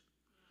close.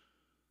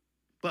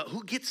 But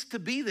who gets to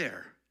be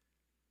there?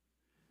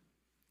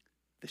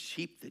 The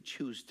sheep that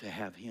choose to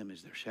have him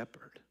as their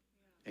shepherd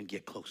and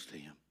get close to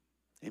him.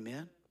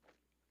 Amen?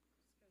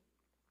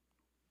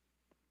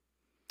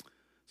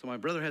 So my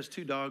brother has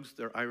 2 dogs.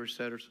 They're Irish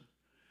setters,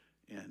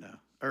 and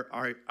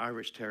or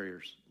Irish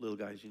terriers, little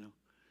guys, you know.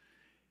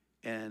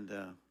 And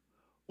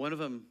one of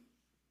them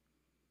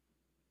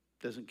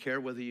doesn't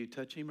care whether you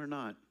touch him or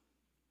not.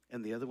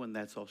 And the other one,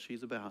 that's all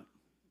she's about.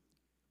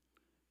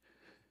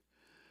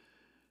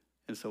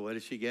 And so what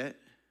does she get?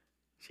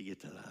 She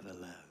gets a lot of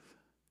love.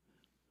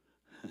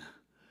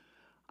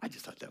 I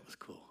just thought that was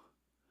cool.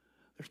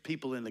 There's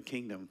people in the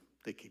kingdom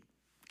that could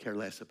care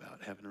less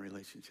about having a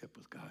relationship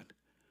with God.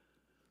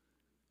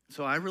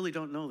 So I really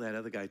don't know that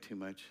other guy too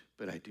much,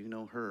 but I do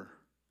know her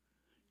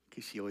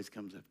because she always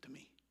comes up to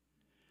me,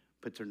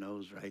 puts her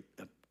nose right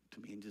up to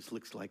me and just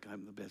looks like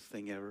I'm the best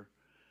thing ever.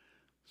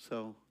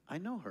 So I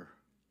know her.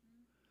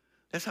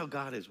 That's how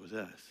God is with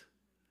us.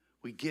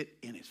 We get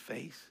in his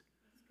face.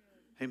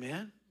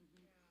 Amen?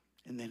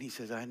 And then he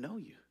says, I know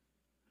you.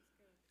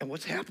 And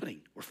what's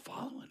happening? We're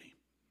following him,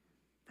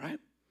 right?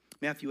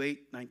 Matthew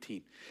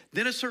 8:19.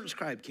 Then a certain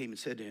scribe came and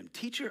said to him,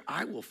 Teacher,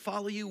 I will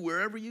follow you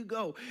wherever you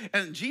go.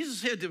 And Jesus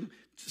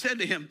said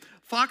to him,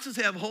 Foxes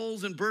have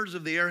holes and birds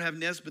of the air have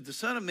nests, but the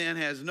Son of Man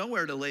has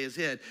nowhere to lay his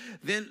head.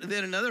 Then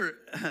another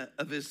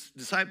of his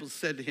disciples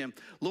said to him,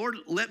 Lord,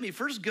 let me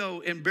first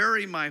go and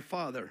bury my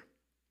father.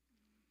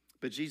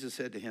 But Jesus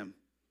said to him,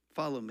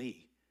 Follow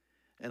me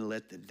and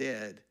let the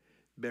dead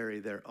bury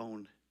their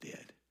own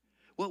dead.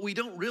 What we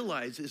don't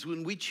realize is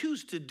when we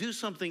choose to do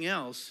something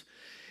else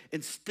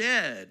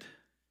instead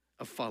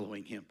of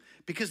following him,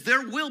 because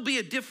there will be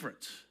a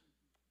difference.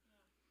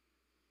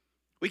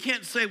 We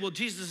can't say, well,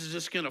 Jesus is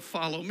just going to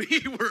follow me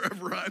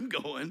wherever I'm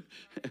going.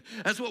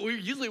 That's what we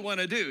usually want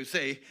to do.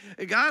 Say,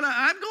 God,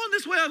 I'm going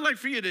this way. I'd like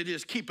for you to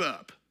just keep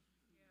up.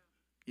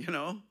 You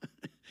know?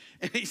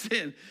 And he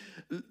said,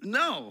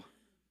 no.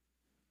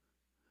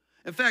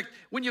 In fact,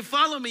 when you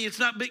follow me, it's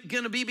not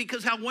going to be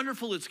because how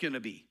wonderful it's going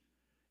to be.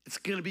 It's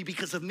going to be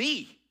because of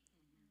me.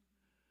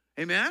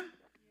 Amen?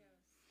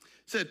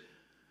 Said,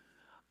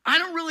 I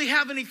don't really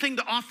have anything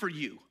to offer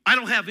you. I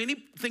don't have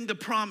anything to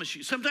promise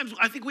you. Sometimes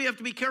I think we have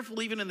to be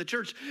careful even in the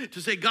church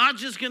to say,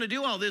 God's just going to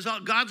do all this.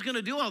 God's going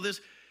to do all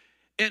this.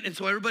 And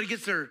so everybody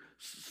gets their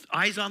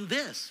eyes on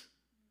this.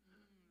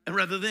 And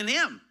rather than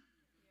him.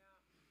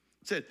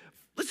 Said,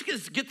 let's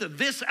just get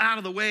this out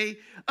of the way.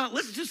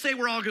 Let's just say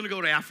we're all going to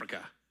go to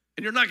Africa.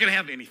 And you're not going to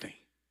have anything.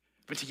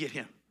 But you get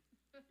him.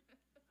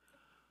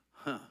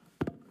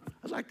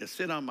 I'd like to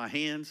sit on my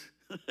hands.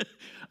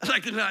 I'd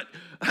like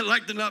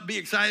to not be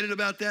excited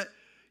about that.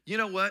 You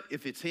know what?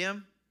 If it's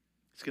him,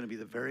 it's going to be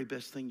the very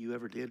best thing you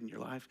ever did in your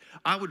life.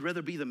 I would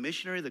rather be the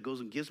missionary that goes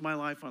and gives my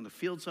life on the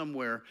field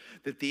somewhere,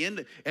 that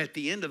at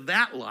the end of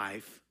that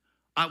life,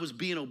 I was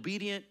being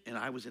obedient and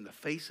I was in the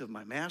face of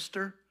my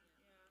master,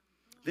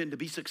 than to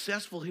be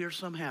successful here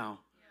somehow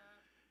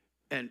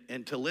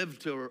and to live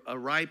to a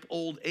ripe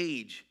old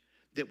age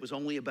that was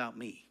only about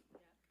me,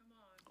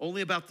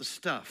 only about the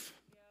stuff.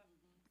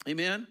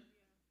 Amen?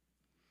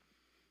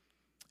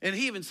 And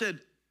he even said,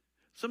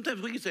 sometimes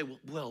we can say,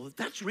 well,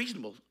 that's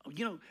reasonable.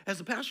 You know,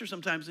 as a pastor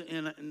sometimes,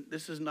 and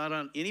this is not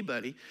on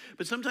anybody,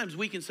 but sometimes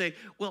we can say,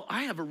 well,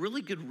 I have a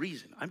really good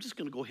reason. I'm just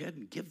going to go ahead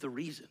and give the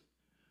reason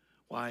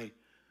why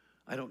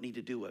I don't need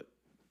to do what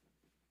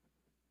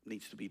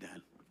needs to be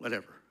done,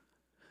 whatever.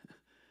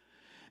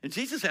 And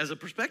Jesus has a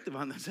perspective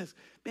on that. Says,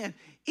 man,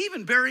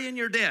 even burying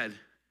your dead,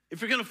 if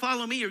you're going to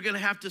follow me, you're going to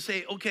have to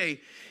say, okay,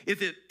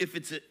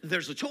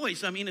 there's a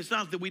choice. I mean, it's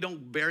not that we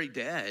don't bury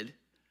dead,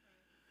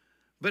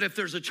 but if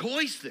there's a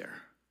choice there,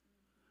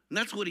 and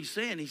that's what he's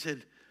saying. He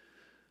said,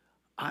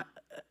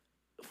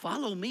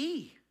 follow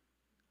me.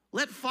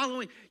 Let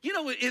following. You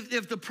know,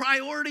 if the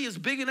priority is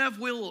big enough,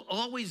 we'll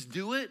always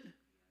do it.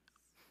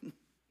 And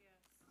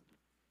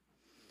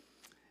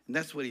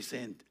that's what he's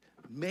saying.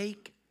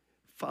 Make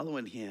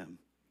following him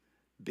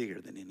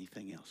bigger than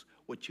anything else.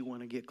 What you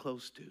want to get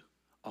close to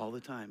all the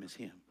time is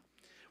him.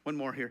 One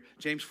more here.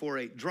 James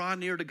 4:8. Draw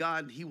near to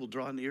God and he will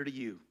draw near to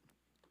you.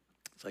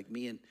 It's like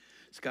me and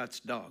Scott's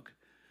dog.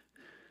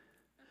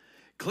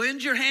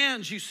 Cleanse your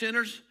hands, you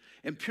sinners,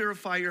 and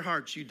purify your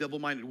hearts, you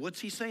double-minded. What's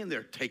he saying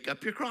there? Take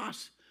up your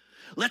cross.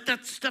 Let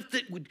that stuff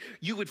that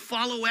you would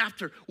follow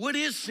after. What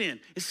is sin?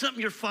 It's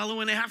something you're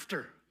following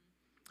after,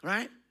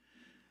 right?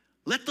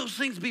 Let those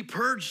things be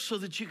purged so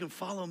that you can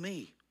follow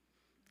me.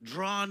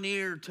 Draw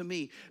near to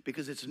me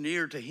because it's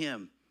near to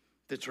him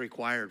that's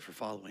required for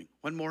following.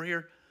 One more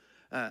here.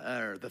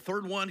 The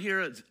third one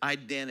here is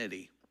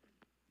identity.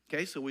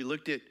 Okay, so we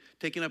looked at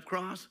taking up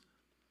cross,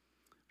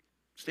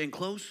 staying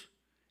close,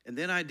 and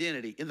then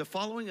identity. In the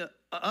following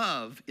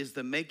of is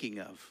the making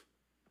of.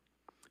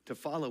 To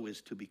follow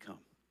is to become.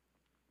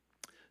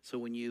 So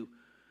when you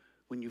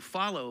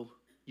follow,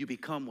 you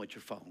become what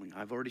you're following.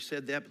 I've already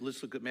said that, but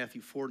let's look at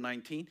Matthew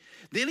 4:19.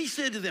 Then he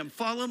said to them,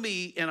 follow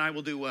me, and I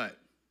will do what?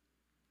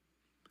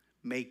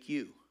 Make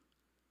you.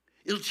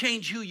 It'll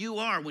change who you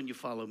are when you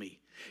follow me.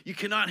 You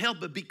cannot help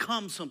but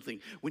become something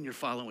when you're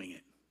following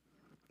it.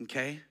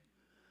 Okay?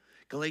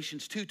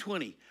 Galatians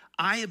 2:20.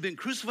 I have been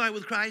crucified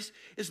with Christ.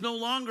 It's no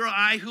longer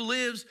I who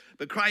lives,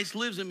 but Christ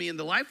lives in me. In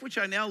the life which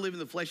I now live in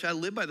the flesh, I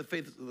live by the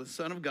faith of the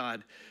Son of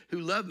God who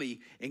loved me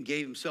and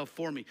gave himself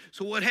for me.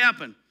 So what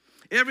happened?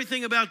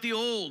 Everything about the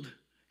old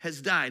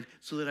has died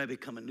so that I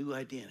become a new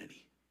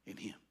identity in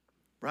him.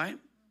 Right?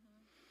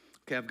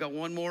 Okay, I've got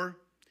one more.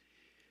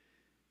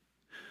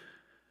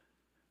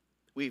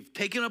 We've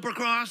taken up our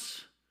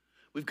cross.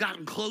 We've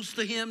gotten close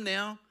to him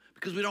now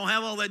because we don't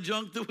have all that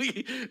junk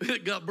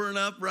that got burned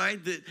up, right?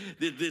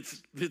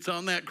 That's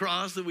on that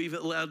cross that we've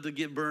allowed to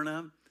get burned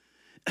up.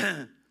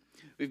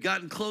 We've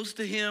gotten close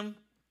to him.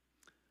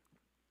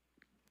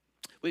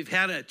 We've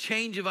had a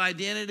change of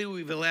identity.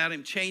 We've allowed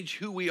him change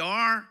who we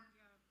are.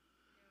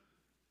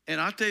 And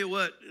I'll tell you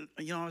what,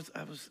 you know,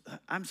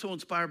 I'm so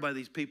inspired by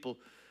these people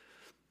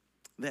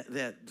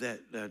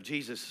that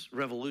Jesus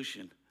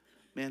Revolution.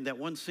 Man, that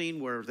one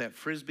scene where that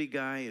Frisbee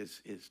guy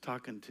is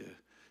talking to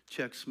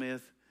Chuck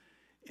Smith,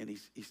 and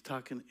he's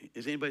talking.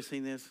 Has anybody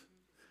seen this?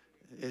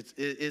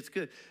 It's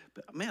good.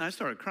 But man, I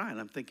started crying.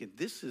 I'm thinking,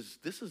 this is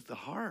the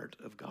heart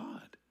of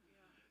God.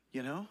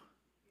 You know?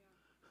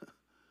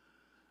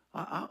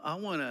 I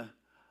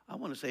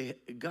wanna say,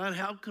 God,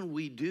 how can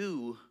we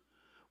do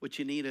what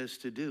you need us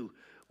to do?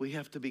 We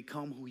have to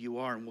become who you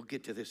are, and we'll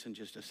get to this in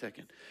just a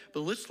second.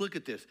 But let's look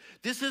at this.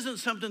 This isn't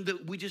something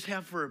that we just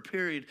have for a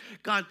period.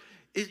 God,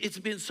 it's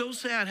been so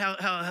sad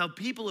how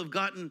people have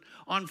gotten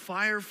on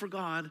fire for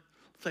God.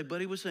 It's like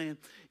Buddy was saying,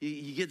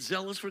 you get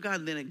zealous for God,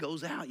 and then it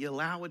goes out. You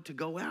allow it to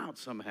go out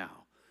somehow.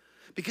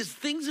 Because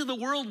things of the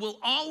world will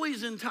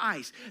always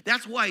entice.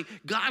 That's why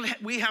God,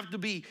 we have to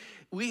be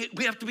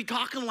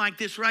talking like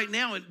this right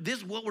now. And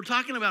this, what we're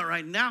talking about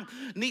right now,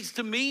 needs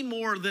to mean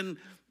more than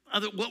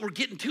what we're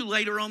getting to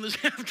later on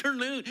this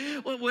afternoon.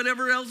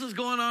 Whatever else is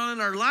going on in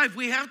our life,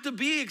 we have to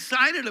be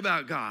excited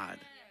about God.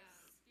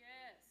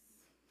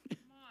 Yes.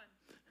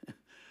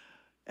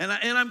 Come on.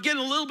 And I'm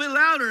getting a little bit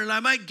louder, and I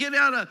might get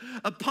out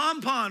a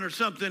pom-pom or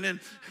something. And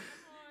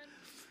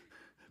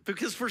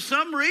because for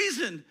some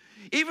reason,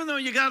 even though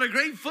you got a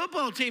great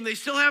football team, they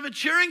still have a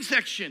cheering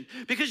section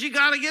because you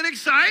got to get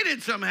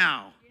excited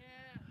somehow.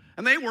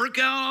 And they work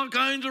out all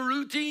kinds of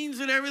routines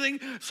and everything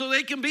so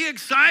they can be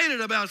excited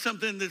about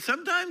something that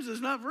sometimes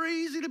is not very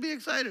easy to be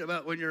excited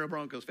about when you're a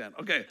Broncos fan.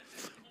 Okay.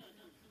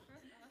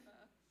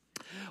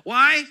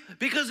 Why?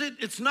 Because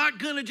it's not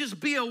going to just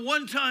be a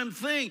one-time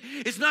thing.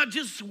 It's not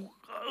just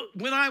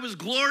when I was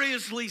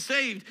gloriously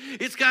saved.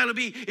 It's got to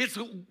be, it's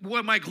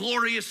what my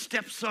glorious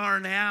steps are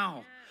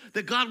now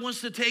that God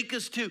wants to take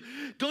us to.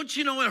 Don't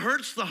you know it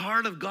hurts the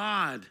heart of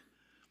God,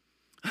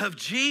 of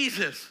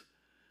Jesus,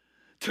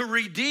 to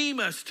redeem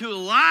us to a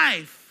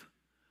life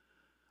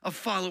of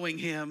following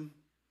him.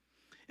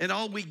 And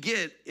all we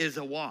get is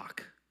a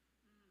walk,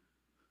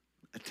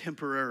 a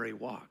temporary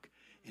walk.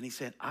 And he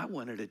said, I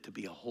wanted it to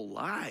be a whole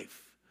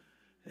life.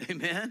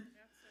 Amen?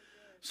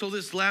 So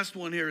this last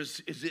one here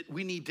is that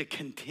we need to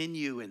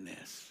continue in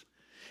this.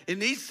 It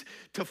needs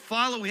to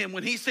follow him.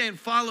 When he's saying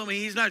follow me,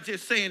 he's not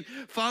just saying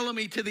follow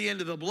me to the end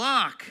of the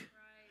block.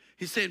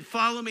 He's saying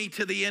follow me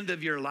to the end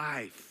of your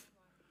life.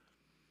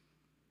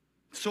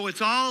 So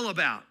it's all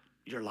about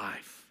your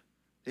life.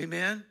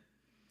 Amen?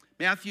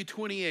 Matthew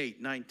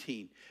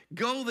 28:19.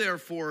 Go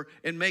therefore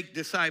and make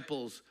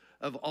disciples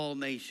of all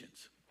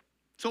nations.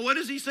 So what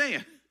is he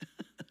saying?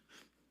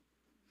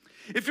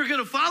 If you're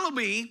going to follow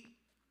me,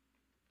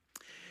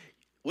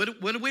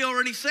 what did we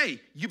already say?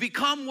 You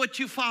become what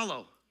you follow.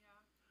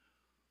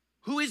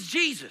 Yeah. Who is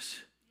Jesus?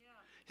 Yeah.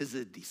 He's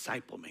a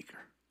disciple maker.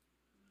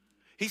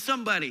 He's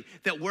somebody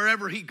that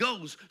wherever he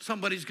goes,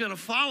 somebody's going to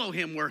follow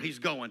him where he's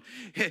going.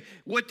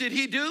 What did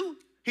he do?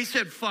 He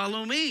said,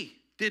 follow me,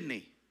 didn't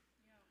he?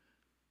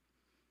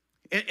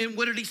 Yeah. And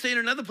what did he say in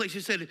another place? He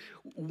said,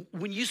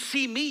 when you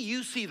see me,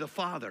 you see the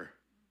Father.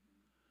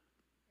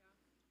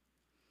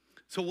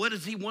 So what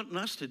is he wanting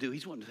us to do?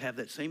 He's wanting to have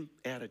that same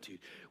attitude.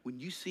 When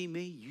you see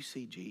me, you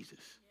see Jesus.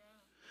 Yeah.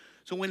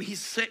 So when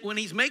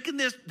he's making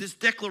this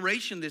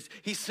declaration,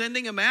 he's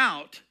sending them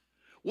out.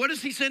 What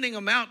is he sending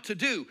them out to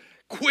do?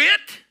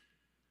 Quit?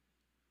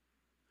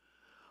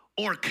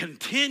 or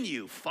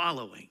continue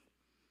following,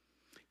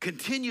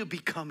 continue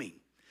becoming,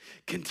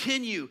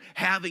 continue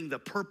having the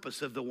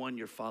purpose of the one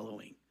you're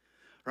following,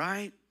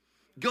 right?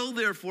 Go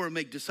therefore and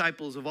make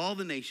disciples of all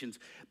the nations,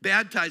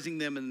 baptizing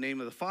them in the name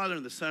of the Father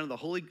and the Son and the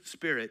Holy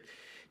Spirit,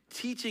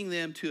 teaching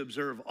them to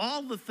observe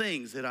all the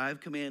things that I have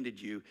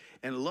commanded you.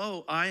 And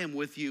lo, I am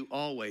with you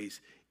always,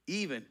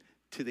 even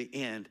to the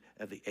end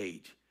of the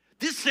age.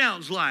 This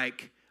sounds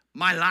like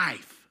my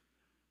life.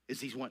 Is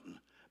he's wanting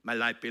my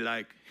life be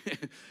like,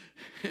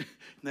 isn't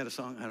that a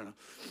song? I don't know.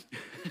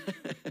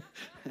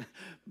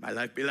 My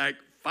life be like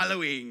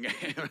following.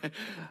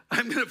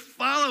 I'm going to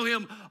follow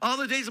him all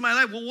the days of my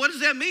life. Well, what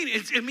does that mean?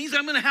 It means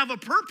I'm going to have a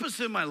purpose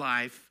in my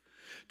life.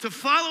 To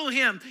follow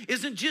him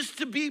isn't just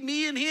to be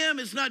me and him.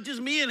 It's not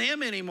just me and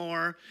him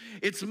anymore.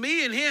 It's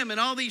me and him and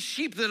all these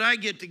sheep that I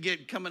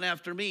get coming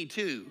after me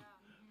too,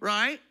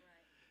 right?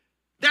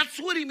 That's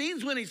what he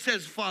means when he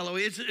says follow.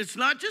 It's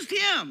not just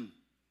him.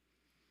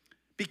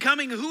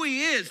 Becoming who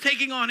he is,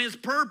 taking on his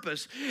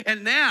purpose.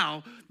 And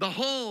now the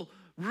whole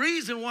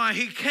reason why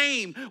he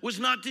came was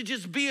not to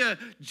just be a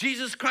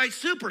Jesus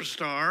Christ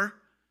superstar.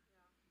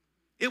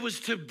 It was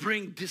to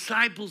bring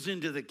disciples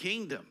into the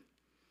kingdom.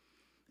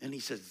 And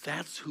he says,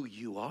 that's who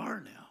you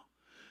are now,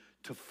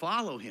 to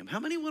follow him. How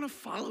many want to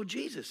follow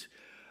Jesus?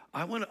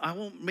 I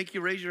won't make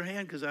you raise your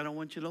hand because I don't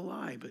want you to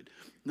lie. But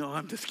no,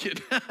 I'm just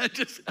kidding. I'm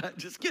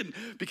just kidding.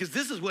 Because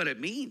this is what it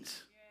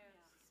means,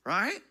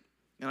 right?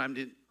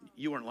 And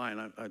you weren't lying.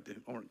 I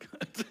weren't.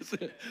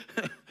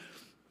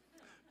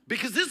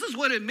 Because this is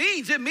what it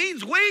means. It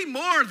means way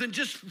more than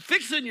just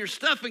fixing your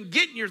stuff and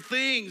getting your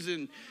things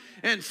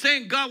and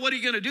saying, God, what are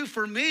you going to do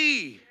for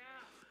me?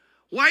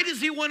 Why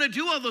does he want to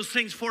do all those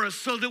things for us?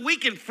 So that we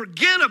can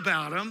forget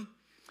about them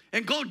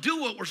and go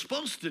do what we're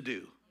supposed to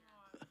do.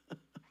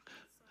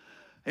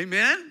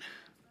 Amen?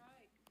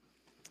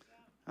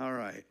 All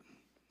right.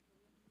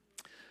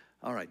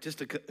 All right, just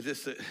a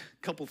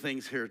couple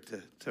things here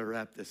to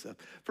wrap this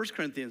up. 1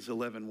 Corinthians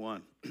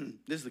 11:1.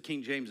 This is the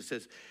King James. It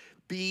says,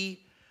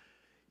 be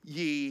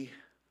ye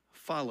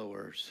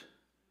followers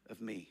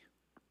of me,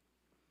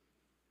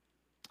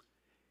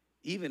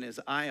 even as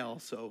I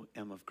also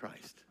am of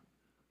Christ.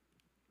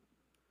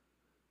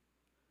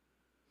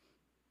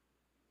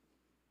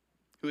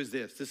 Who is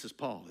this? This is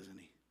Paul, isn't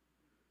he?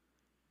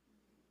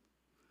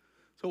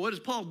 So what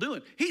is Paul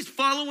doing? He's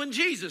following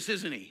Jesus,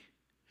 isn't he?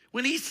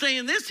 When he's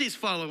saying this, he's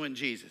following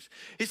Jesus.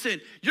 He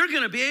said, you're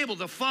going to be able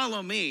to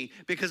follow me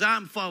because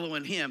I'm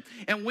following him.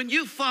 And when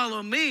you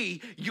follow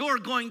me, you're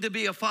going to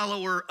be a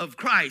follower of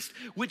Christ,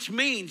 which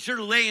means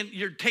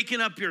you're taking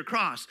up your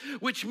cross,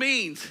 which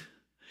means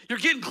you're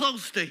getting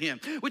close to him,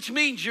 which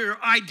means your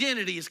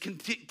identity is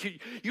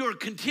you're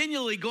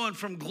continually going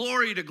from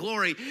glory to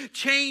glory,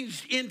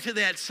 changed into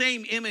that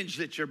same image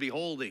that you're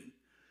beholding.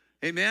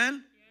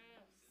 Amen?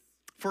 Yes.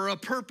 For a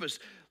purpose.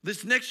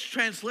 This next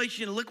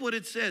translation, look what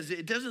it says.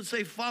 It doesn't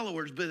say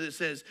followers, but it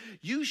says,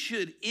 you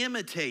should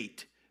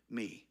imitate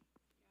me.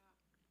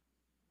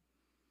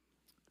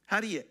 How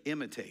do you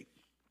imitate?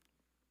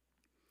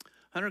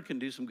 Hunter can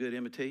do some good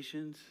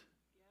imitations.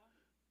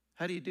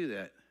 How do you do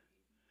that?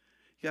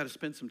 You got to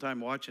spend some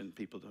time watching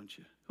people, don't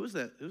you? Who's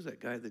that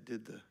guy that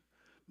did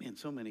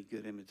so many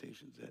good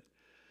imitations that,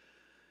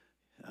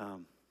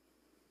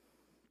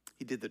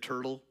 he did the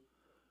turtle.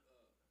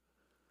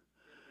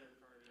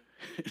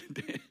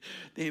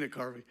 Dana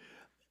Carvey.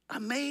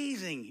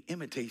 Amazing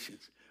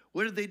imitations.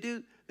 What did they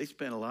do? They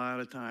spent a lot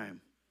of time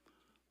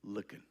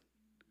looking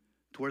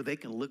to where they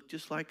can look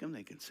just like him.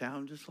 They can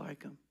sound just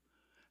like him.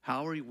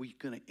 How are we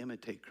going to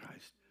imitate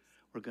Christ?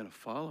 We're going to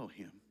follow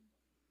him.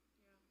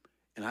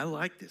 And I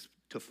like this.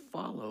 To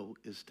follow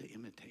is to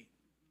imitate.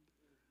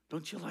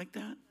 Don't you like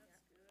that?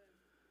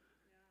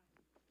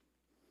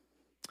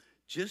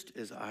 Just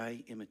as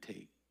I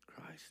imitate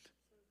Christ.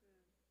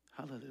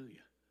 Hallelujah.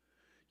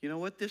 You know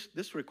what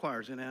this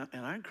requires, and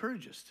I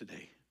encourage us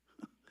today.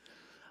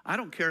 I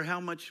don't care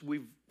how much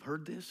we've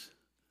heard this,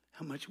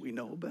 how much we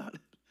know about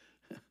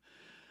it.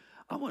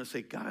 I want to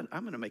say, God,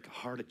 I'm going to make a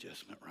heart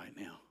adjustment right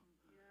now.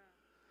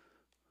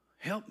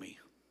 Help me.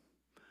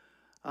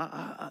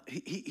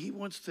 He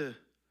wants to.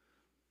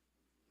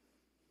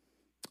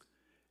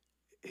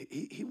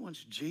 He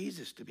wants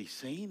Jesus to be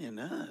seen in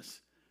us.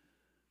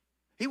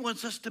 He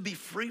wants us to be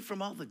free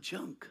from all the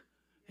junk.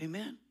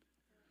 Amen.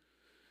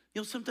 You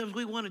know, sometimes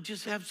we want to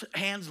just have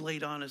hands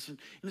laid on us, and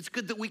it's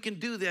good that we can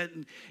do that,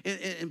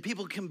 and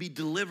people can be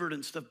delivered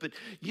and stuff, but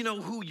you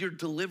know who your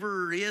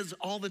deliverer is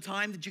all the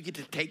time, that you get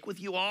to take with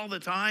you all the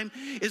time,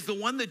 is the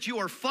one that you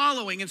are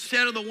following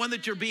instead of the one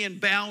that you're being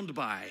bound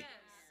by. Yes.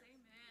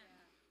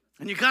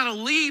 And you got to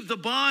leave the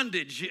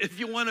bondage if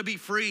you want to be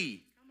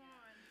free.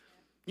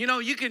 You know,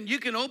 you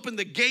can open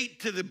the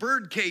gate to the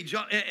bird cage,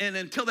 and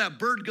until that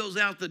bird goes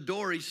out the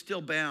door, he's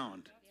still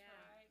bound.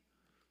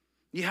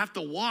 You have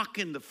to walk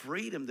in the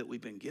freedom that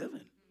we've been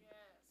given.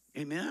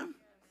 Yes. Amen?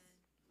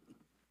 Yes.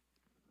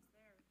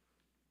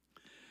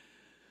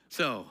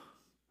 So,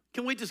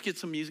 can we just get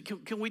some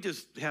music? Can we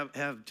just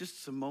have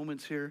just some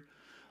moments here?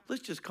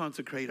 Let's just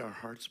consecrate our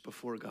hearts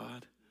before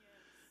God.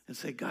 and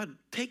say, God,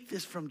 take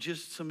this from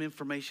just some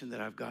information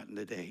that I've gotten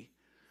today.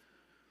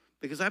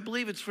 Because I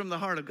believe it's from the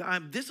heart of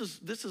God. This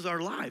is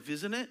our life,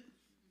 isn't it?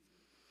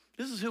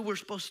 This is who we're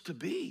supposed to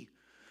be.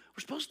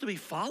 We're supposed to be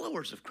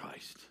followers of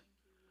Christ.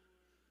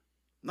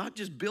 Not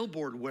just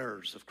billboard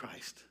wearers of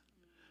Christ.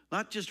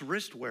 Not just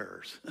wrist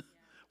wearers.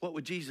 What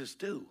would Jesus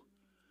do?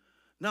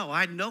 No,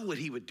 I know what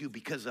he would do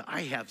because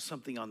I have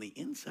something on the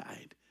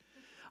inside.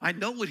 I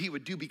know what he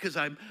would do because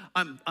I'm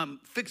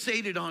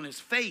fixated on his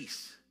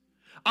face.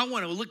 I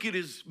want to look at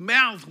his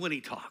mouth when he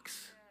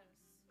talks,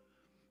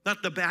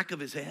 not the back of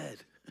his head.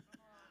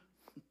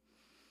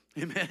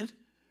 Amen.